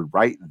people who were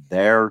right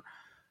there,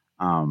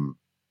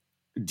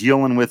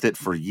 dealing with it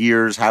for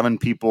years, having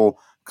people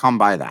come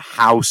by the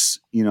house,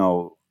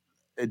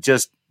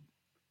 just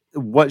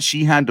what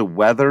she had to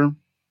weather.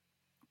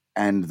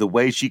 And the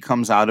way she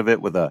comes out of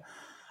it with a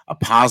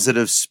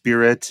positive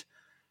spirit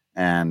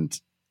and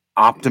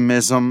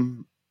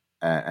optimism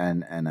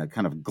and a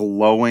kind of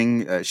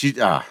glowing.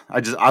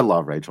 I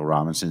love Rachel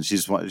Robinson.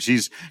 She's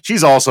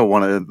also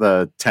one of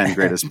the 10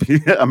 greatest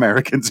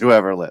Americans who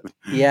ever lived.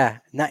 Yeah,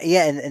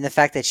 and the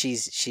fact that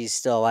she's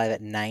still alive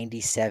at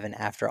 97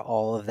 after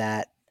all of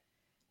that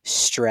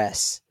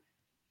stress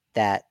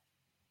that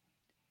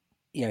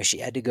she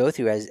had to go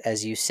through,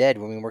 as you said.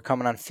 I mean, we're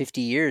coming on 50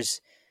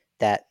 years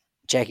that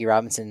Jackie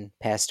Robinson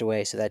passed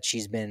away, so that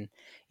she's been,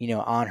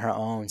 on her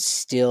own,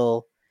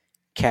 still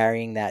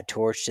carrying that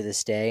torch to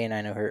this day. And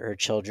I know her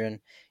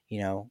children,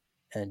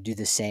 do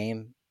the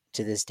same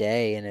to this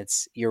day. And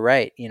you're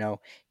right.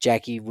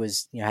 Jackie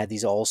was, had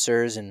these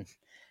ulcers and,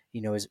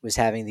 was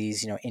having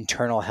these,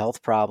 internal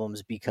health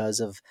problems because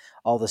of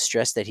all the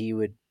stress that he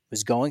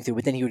was going through.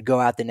 But then he would go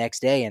out the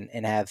next day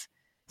and have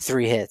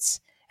 3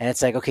 hits. And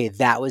it's like, okay,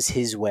 that was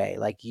his way.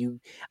 Like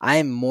I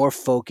am more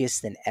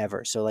focused than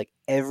ever. So like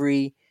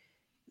every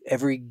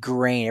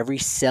grain, every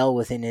cell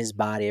within his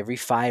body, every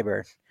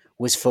fiber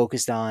was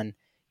focused on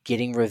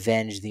getting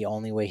revenge the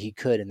only way he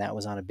could, and that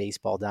was on a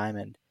baseball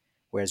diamond,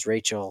 whereas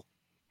Rachel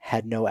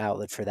had no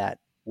outlet for that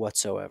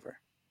whatsoever.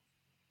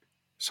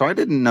 So I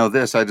didn't know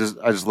this. I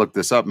just looked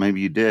this up. Maybe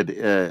you did.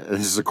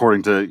 This is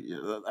according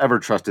to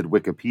ever-trusted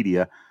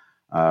Wikipedia.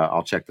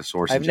 I'll check the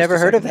source. I've never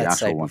heard of that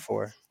site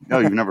before. No,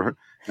 you've never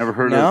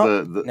heard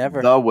of the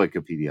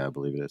Wikipedia, I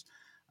believe it is.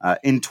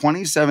 In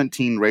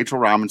 2017, Rachel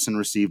Robinson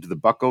received the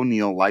Buck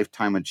O'Neil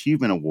Lifetime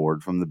Achievement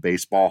Award from the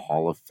Baseball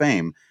Hall of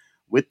Fame.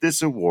 With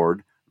this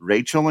award,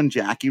 Rachel and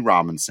Jackie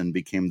Robinson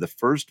became the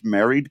first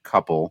married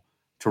couple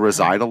to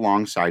reside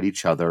alongside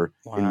each other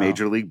in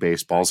Major League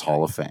Baseball's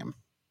Hall of Fame.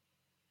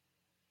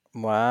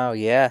 Wow,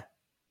 yeah.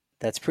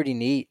 That's pretty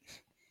neat.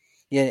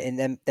 Yeah,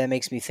 and that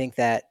makes me think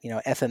that,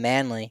 Effa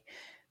Manley,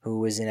 who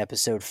was in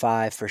episode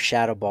 5 for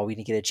Shadow Ball, we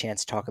didn't get a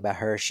chance to talk about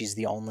her. She's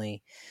the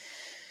only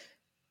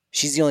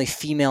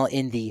female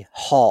in the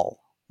hall,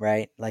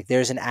 right? Like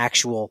there's an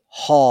actual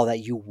hall that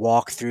you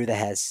walk through that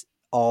has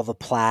all the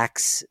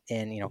plaques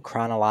in,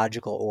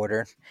 chronological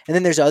order. And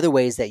then there's other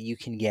ways that you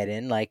can get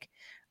in, like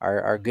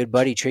our good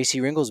buddy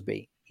Tracy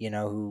Ringlesby,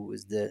 who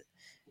was the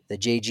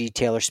J.G.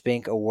 Taylor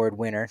Spink Award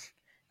winner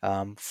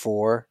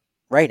for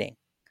writing.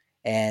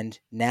 And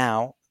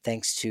now,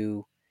 thanks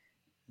to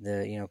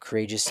the,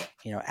 courageous,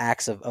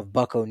 acts of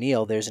Buck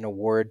O'Neil, there's an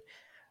award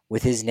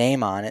with his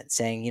name on it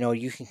saying,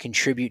 you can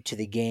contribute to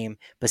the game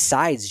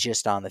besides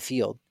just on the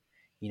field.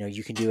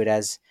 You can do it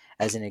as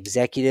an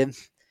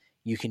executive.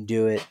 You can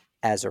do it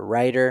as a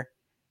writer.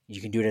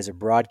 You can do it as a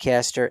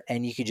broadcaster,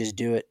 and you could just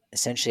do it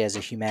essentially as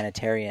a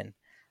humanitarian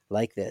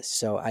like this.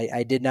 So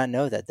I did not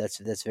know that.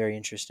 That's very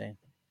interesting.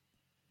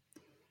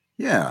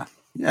 Yeah.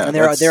 And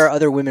there are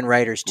other women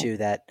writers too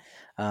that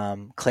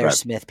Claire Right.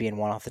 Smith being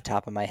one off the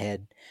top of my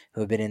head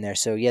who have been in there.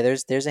 So yeah,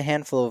 there's a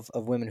handful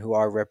of women who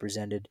are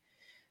represented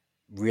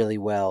really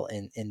well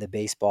in the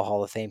Baseball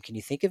Hall of Fame. Can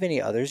you think of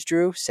any others,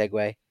 Drew?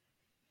 Segue.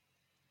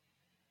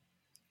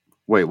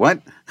 Wait,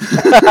 what?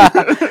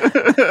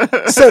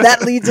 So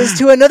that leads us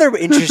to another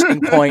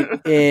interesting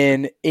point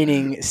in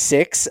inning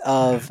 6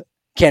 of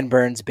Ken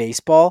Burns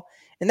baseball,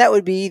 and that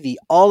would be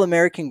the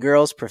All-American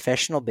Girls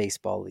Professional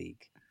Baseball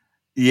League.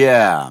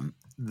 Yeah,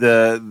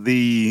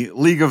 the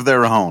league of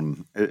their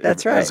own.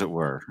 That's right, as it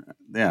were.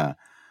 Yeah,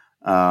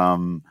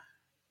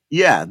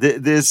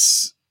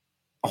 this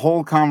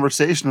whole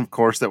conversation, of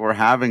course, that we're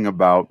having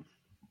about,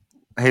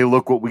 hey,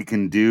 look what we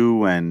can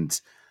do, and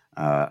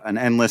an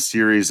endless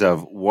series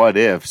of what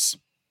ifs,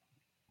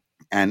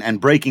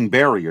 and breaking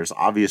barriers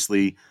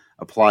obviously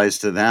applies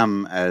to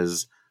them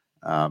as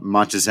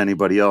much as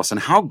anybody else. And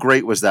how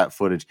great was that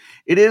footage?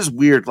 It is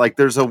weird. Like,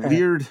 there's a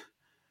weird.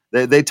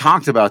 They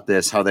talked about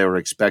this, how they were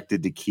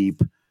expected to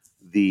keep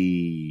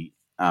the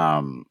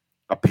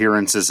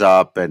appearances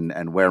up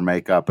and wear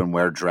makeup and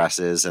wear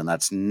dresses, and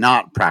that's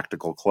not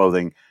practical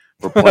clothing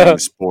for playing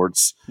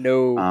sports.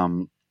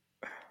 No.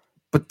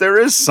 But there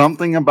is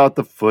something about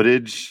the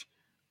footage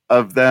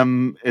of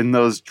them in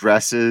those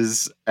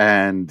dresses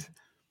and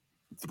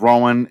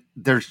throwing.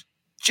 There's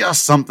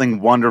just something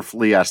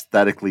wonderfully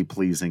aesthetically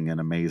pleasing and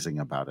amazing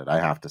about it,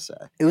 I have to say.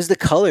 It was the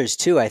colors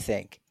too, I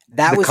think.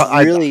 That was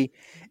really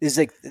it was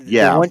like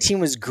the one team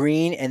was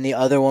green and the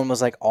other one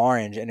was like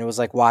orange, and it was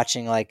like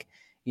watching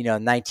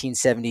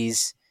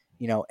 1970s,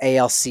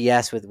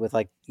 ALCS with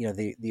like,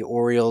 the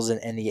Orioles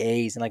and the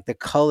A's, and like the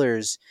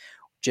colors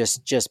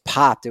just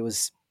popped. It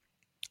was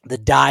the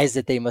dyes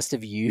that they must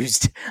have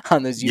used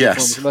on those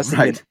uniforms. It must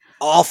have been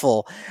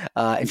awful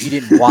if you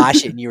didn't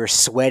wash it and you were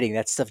sweating.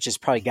 That stuff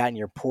just probably got in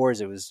your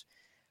pores. It was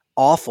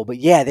awful. But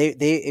yeah,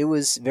 it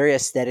was very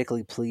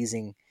aesthetically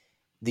pleasing,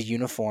 the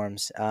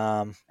uniforms.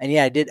 And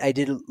yeah, I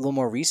did a little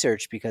more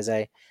research because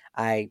I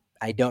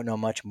don't know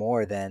much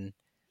more than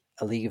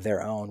A League of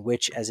Their Own,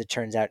 which, as it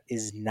turns out,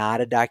 is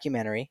not a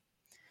documentary.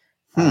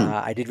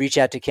 I did reach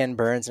out to Ken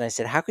Burns and I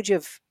said, how could you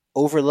have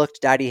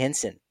overlooked Dottie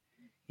Hinson?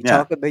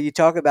 You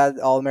talk about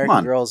All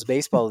American Girls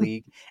Baseball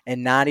League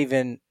and not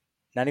even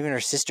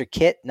her sister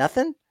Kit,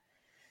 nothing.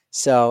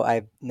 So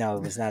it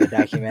was not a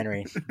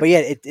documentary. But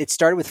yeah, it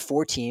started with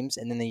 4 teams,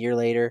 and then the year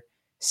later,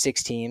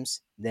 6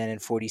 teams. Then in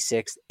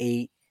 46,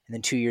 8, and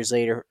then 2 years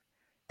later,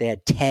 they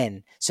had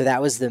 10. So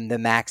that was the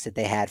max that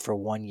they had for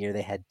 1 year.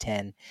 They had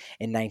 10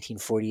 in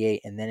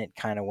 1948, and then it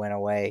kind of went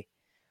away,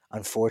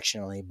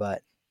 unfortunately.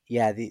 But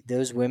yeah,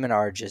 those women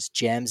are just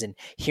gems, and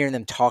hearing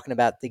them talking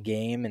about the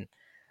game and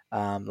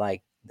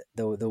like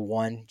the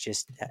one,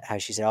 just how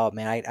she said, "Oh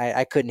man,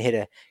 I couldn't hit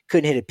a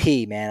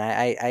P, man.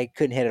 I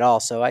couldn't hit it all,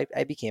 so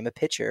I became a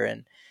pitcher."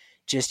 And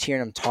just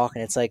hearing them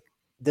talking, it's like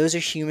those are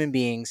human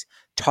beings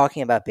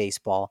talking about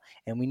baseball,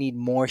 and we need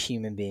more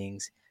human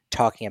beings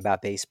talking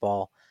about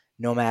baseball,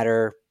 no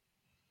matter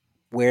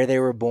where they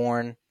were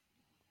born,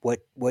 what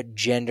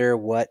gender,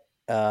 what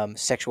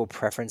sexual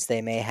preference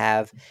they may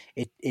have.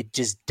 It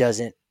just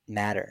doesn't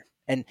matter.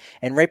 And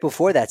right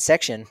before that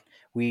section,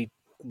 we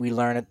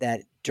learned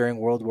that during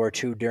World War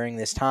II, during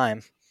this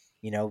time,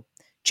 Joe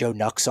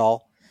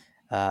Nuxhall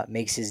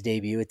makes his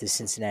debut at the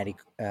Cincinnati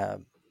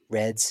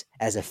Reds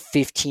as a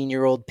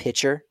 15-year-old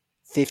pitcher.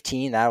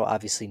 15, that'll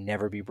obviously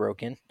never be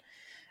broken.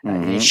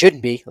 It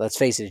shouldn't be. Let's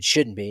face it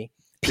shouldn't be.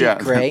 Pete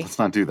Gray. Let's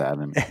not do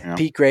that.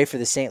 Pete Gray for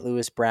the St.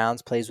 Louis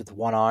Browns plays with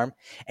one arm,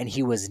 and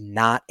he was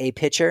not a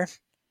pitcher,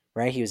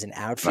 right? He was an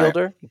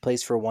outfielder. Right. He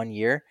plays for 1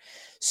 year.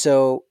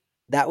 So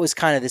that was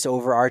kind of this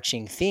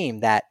overarching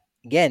theme that,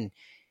 again,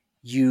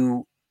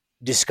 you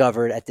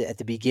discovered at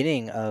the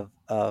beginning of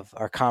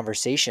our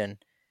conversation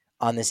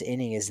on this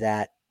inning, is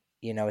that,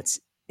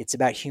 it's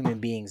about human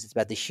beings. It's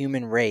about the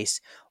human race.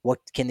 What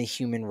can the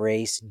human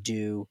race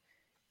do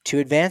to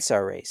advance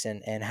our race?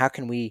 And how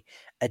can we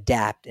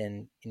adapt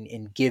and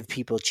give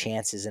people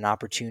chances and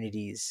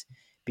opportunities,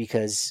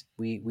 because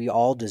we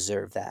all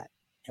deserve that,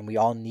 and we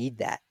all need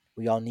that.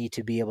 We all need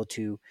to be able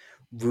to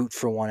root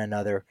for one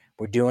another.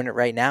 We're doing it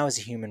right now as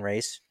a human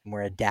race, and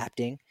we're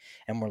adapting,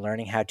 and we're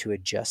learning how to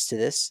adjust to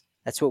this.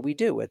 That's what we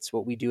do. It's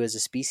what we do as a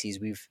species.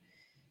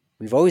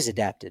 We've always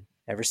adapted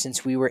ever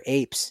since we were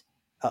apes.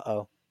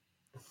 Uh-oh.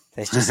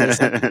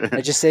 Did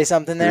I just say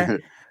something there?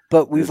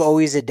 But we've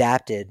always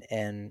adapted,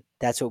 and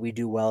that's what we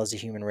do well as a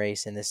human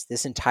race. And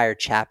this entire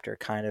chapter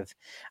kind of,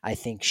 I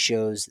think,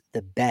 shows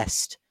the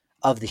best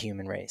of the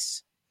human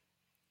race.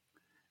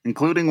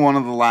 Including one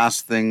of the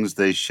last things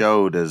they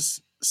showed,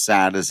 as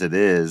sad as it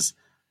is,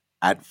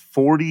 at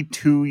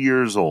 42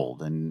 years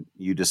old, and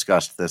you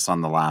discussed this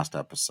on the last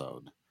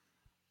episode,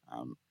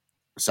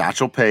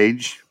 Satchel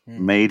Paige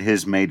made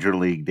his major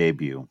league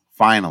debut,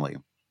 finally,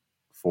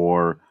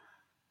 for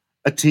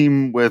a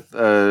team with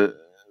a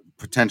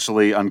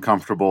potentially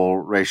uncomfortable,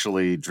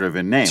 racially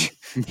driven name.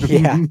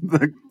 Yeah.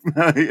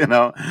 You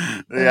know,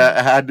 yeah,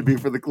 it had to be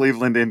for the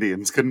Cleveland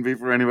Indians. Couldn't be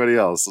for anybody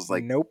else. It's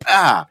like, Nope.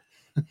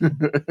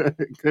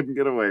 couldn't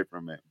get away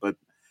from it. But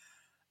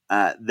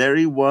there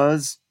he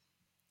was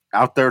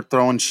out there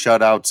throwing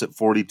shutouts at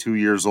 42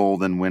 years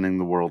old and winning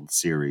the World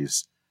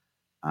Series.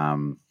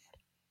 And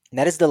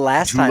that is the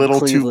last too time little,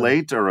 Cleveland... too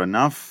late, or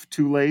enough,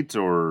 too late,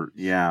 or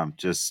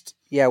just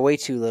way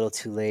too little,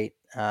 too late.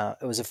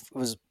 It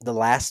was the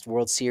last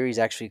World Series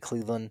actually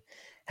Cleveland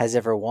has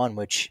ever won,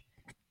 which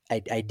I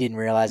didn't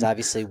realize.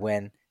 Obviously,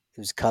 when it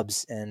was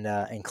Cubs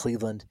and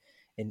Cleveland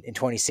in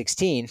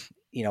 2016,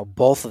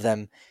 both of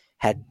them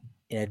had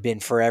been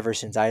forever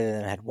since either of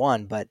them had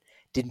won, but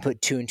didn't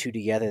put two and two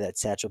together that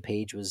Satchel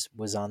Paige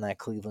was on that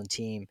Cleveland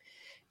team.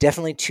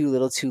 Definitely too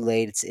little, too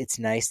late. It's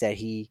nice that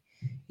he,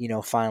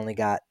 finally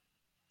got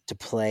to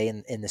play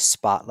in the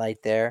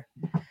spotlight there.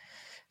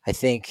 I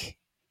think,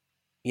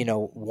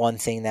 one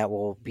thing that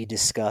will be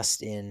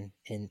discussed in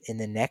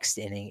the next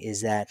inning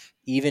is that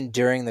even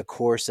during the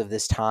course of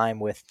this time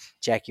with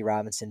Jackie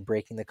Robinson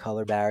breaking the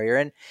color barrier,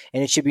 and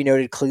it should be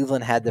noted,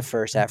 Cleveland had the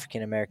first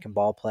African-American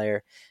ball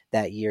player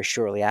that year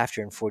shortly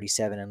after in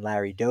 47, and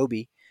Larry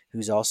Doby,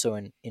 who's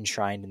also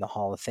enshrined in the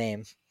Hall of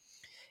Fame,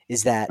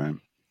 is that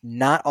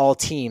not all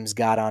teams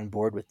got on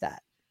board with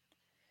that.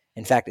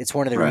 In fact, it's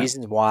one of the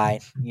reasons why,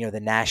 the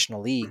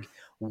National League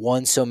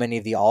won so many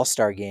of the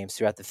All-Star games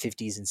throughout the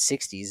 50s and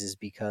 60s is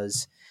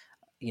because,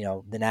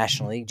 the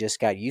National League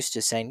just got used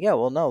to saying, yeah,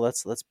 well, no,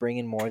 let's bring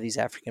in more of these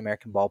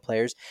African-American ball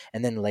players,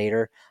 and then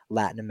later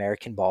Latin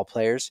American ball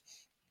players.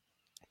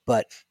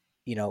 But,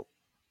 the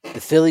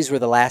Phillies were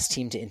the last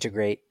team to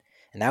integrate,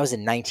 and that was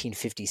in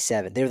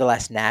 1957. They were the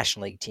last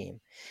National League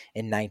team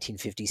in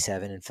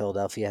 1957, and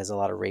Philadelphia has a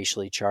lot of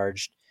racially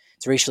charged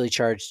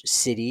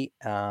city.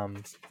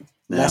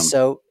 Less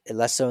so in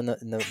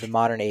the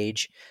modern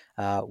age.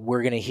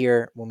 We're going to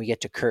hear when we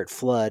get to Curt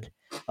Flood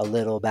a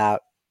little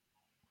about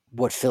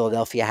what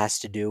Philadelphia has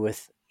to do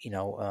with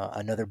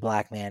another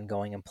black man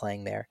going and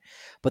playing there.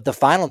 But the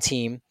final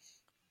team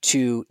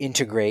to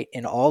integrate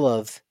in all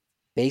of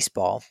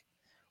baseball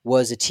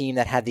was a team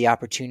that had the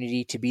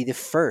opportunity to be the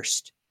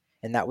first,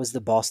 and that was the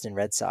Boston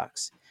Red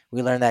Sox.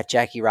 We learned that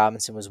Jackie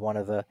Robinson was one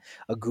of a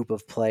group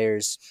of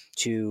players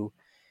to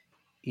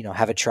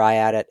have a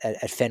tryout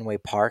at Fenway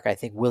Park. I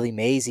think Willie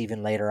Mays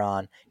even later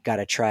on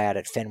got a tryout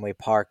at Fenway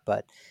Park,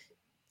 but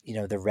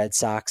the Red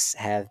Sox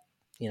have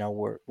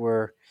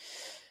were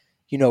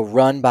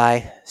run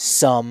by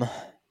some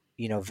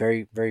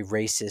very, very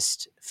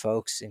racist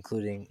folks,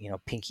 including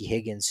Pinky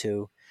Higgins,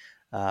 who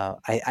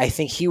I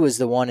think he was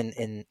the one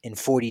in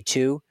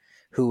 42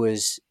 who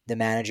was the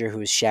manager who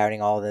was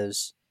shouting all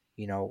those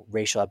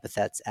racial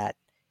epithets at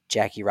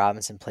Jackie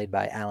Robinson, played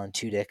by Alan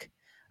Tudyk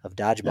of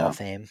dodgeball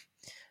fame.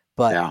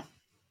 But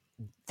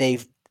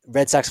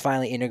Red Sox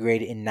finally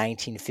integrated in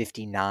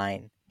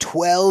 1959,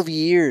 12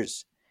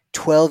 years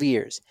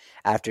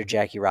after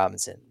Jackie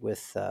Robinson,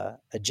 with a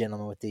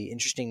gentleman with the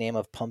interesting name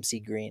of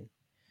Pumpsie Green.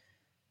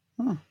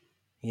 Huh.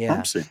 Yeah.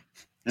 Pumpsie.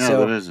 Yeah,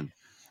 that isn't.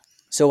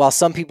 So while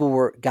some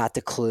people got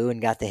the clue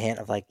and got the hint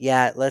of like,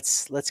 yeah,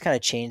 let's kind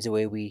of change the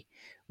way we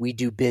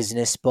do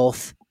business,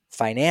 both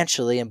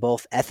financially and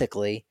both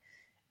ethically,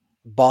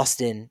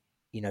 Boston,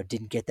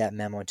 didn't get that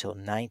memo until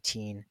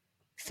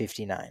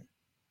 1959.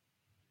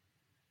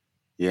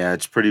 Yeah,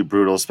 it's pretty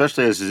brutal,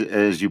 especially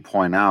as you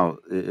point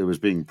out, it was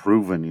being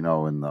proven,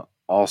 in the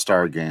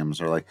All-Star games,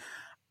 or like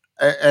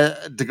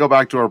to go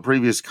back to our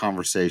previous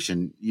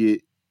conversation,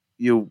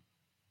 you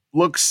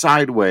look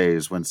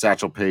sideways when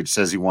Satchel Paige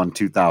says he won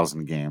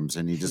 2,000 games,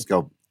 and you just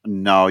go,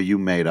 no, you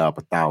made up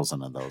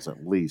 1,000 of those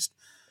at least.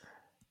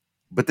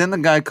 But then the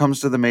guy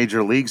comes to the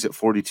major leagues at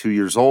 42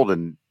 years old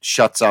and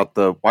shuts out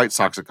the White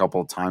Sox a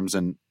couple of times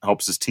and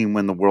helps his team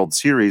win the World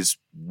Series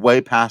way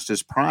past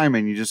his prime,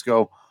 and you just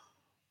go,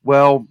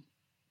 well,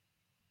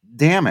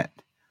 damn it.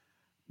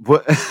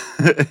 What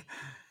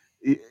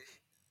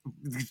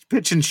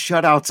pitching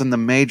shutouts in the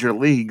major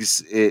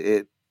leagues,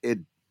 it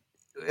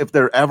if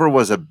there ever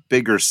was a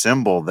bigger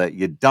symbol that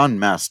you done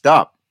messed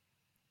up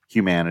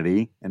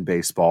humanity and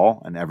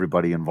baseball and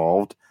everybody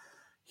involved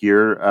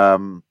here,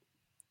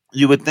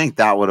 you would think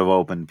that would have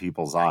opened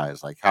people's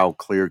eyes. Like, how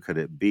clear could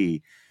it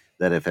be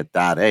that if at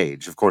that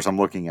age, of course, I'm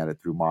looking at it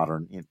through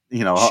modern,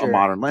 a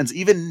modern lens.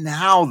 Even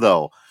now,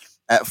 though,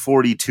 at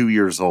 42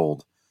 years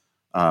old,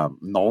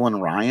 Nolan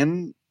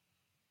Ryan,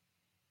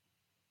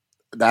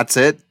 that's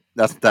it.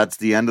 That's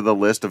the end of the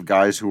list of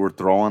guys who were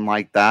throwing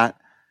like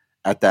that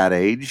at that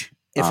age.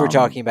 If we're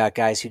talking about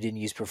guys who didn't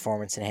use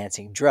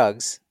performance-enhancing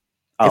drugs.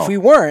 If we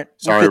weren't...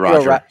 Sorry,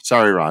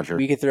 Roger.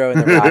 We could throw in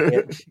the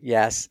Rocket,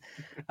 yes.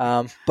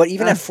 But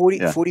even at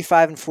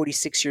 45 and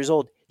 46 years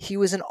old, he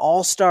was an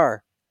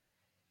all-star.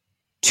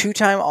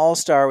 Two-time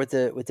all-star with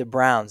the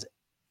Browns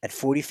at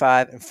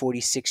 45 and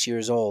 46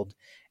 years old.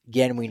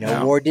 Again, we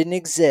know WAR didn't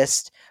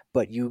exist,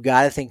 but you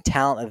got to think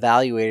talent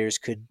evaluators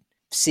could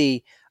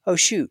see, oh,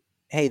 shoot,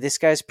 hey, this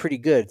guy's pretty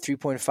good.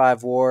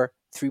 3.5 WAR,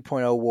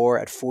 3.0 WAR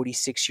at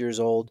 46 years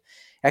old.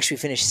 Actually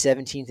finished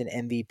 17th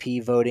in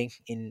MVP voting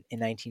in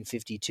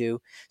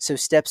 1952. So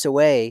steps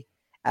away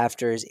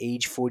after his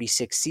age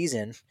 46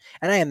 season.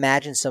 And I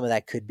imagine some of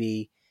that could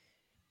be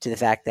to the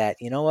fact that,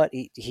 you know what,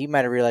 he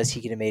might have realized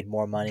he could have made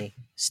more money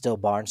still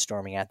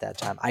barnstorming at that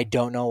time. I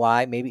don't know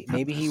why.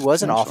 Maybe he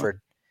wasn't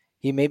offered.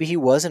 Maybe he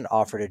wasn't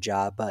offered a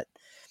job, but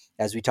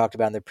as we talked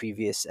about in the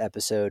previous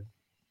episode,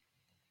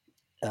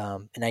 in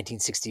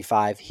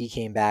 1965, he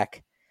came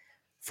back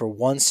for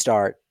one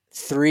start,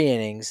 3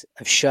 innings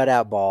of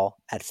shutout ball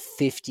at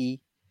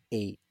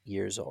 58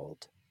 years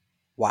old.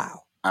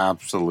 Wow.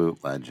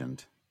 Absolute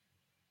legend.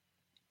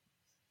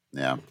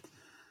 Yeah.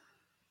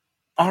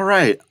 All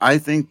right. I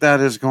think that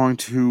is going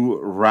to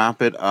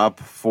wrap it up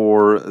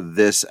for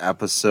this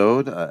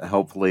episode.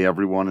 Hopefully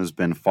everyone has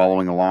been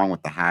following along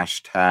with the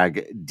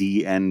hashtag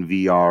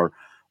DNVR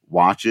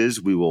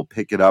watches. We will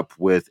pick it up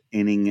with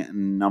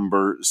inning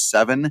number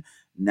 7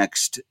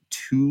 next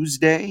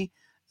Tuesday.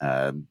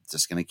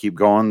 Just going to keep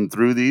going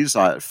through these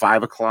at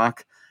 5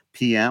 o'clock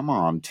p.m.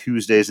 on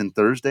Tuesdays and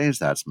Thursdays.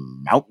 That's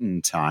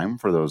Mountain Time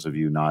for those of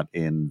you not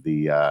in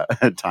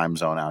the time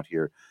zone out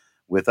here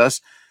with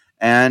us.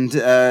 And,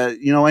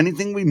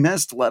 anything we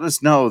missed, let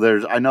us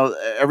know. I know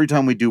every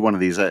time we do one of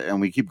these, and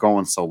we keep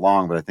going so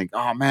long, but I think,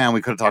 oh, man,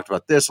 we could have talked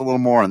about this a little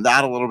more and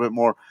that a little bit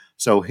more.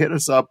 So hit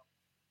us up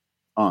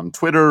on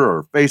Twitter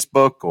or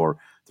Facebook or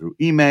through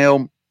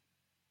email.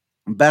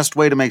 Best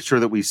way to make sure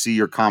that we see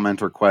your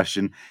comment or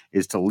question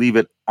is to leave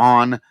it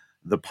on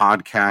the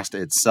podcast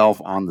itself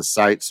on the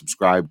site.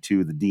 Subscribe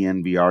to the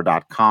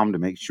DNVR.com to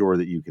make sure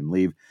that you can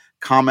leave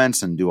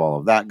comments and do all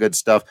of that good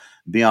stuff.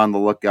 Be on the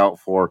lookout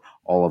for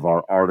all of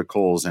our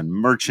articles and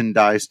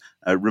merchandise.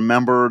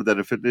 Remember that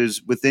if it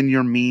is within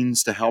your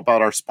means to help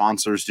out our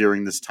sponsors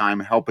during this time,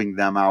 helping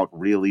them out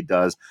really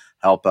does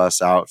help us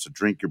out. So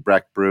drink your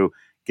Breck Brew,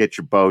 get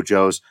your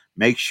Bojos,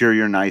 make sure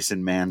you're nice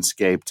and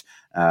manscaped,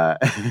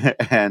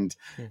 and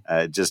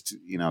just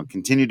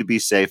continue to be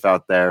safe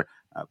out there.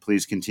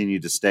 Please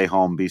continue to stay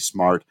home, be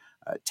smart,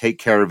 take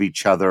care of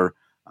each other.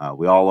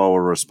 We all owe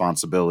a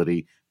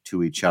responsibility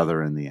to each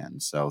other in the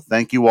end. So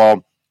thank you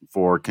all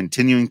for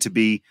continuing to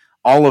be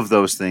all of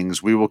those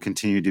things. We will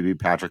continue to be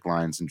Patrick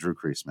Lyons and Drew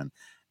Creasman.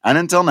 And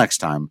until next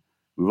time,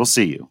 we will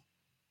see you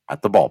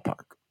at the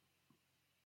ballpark.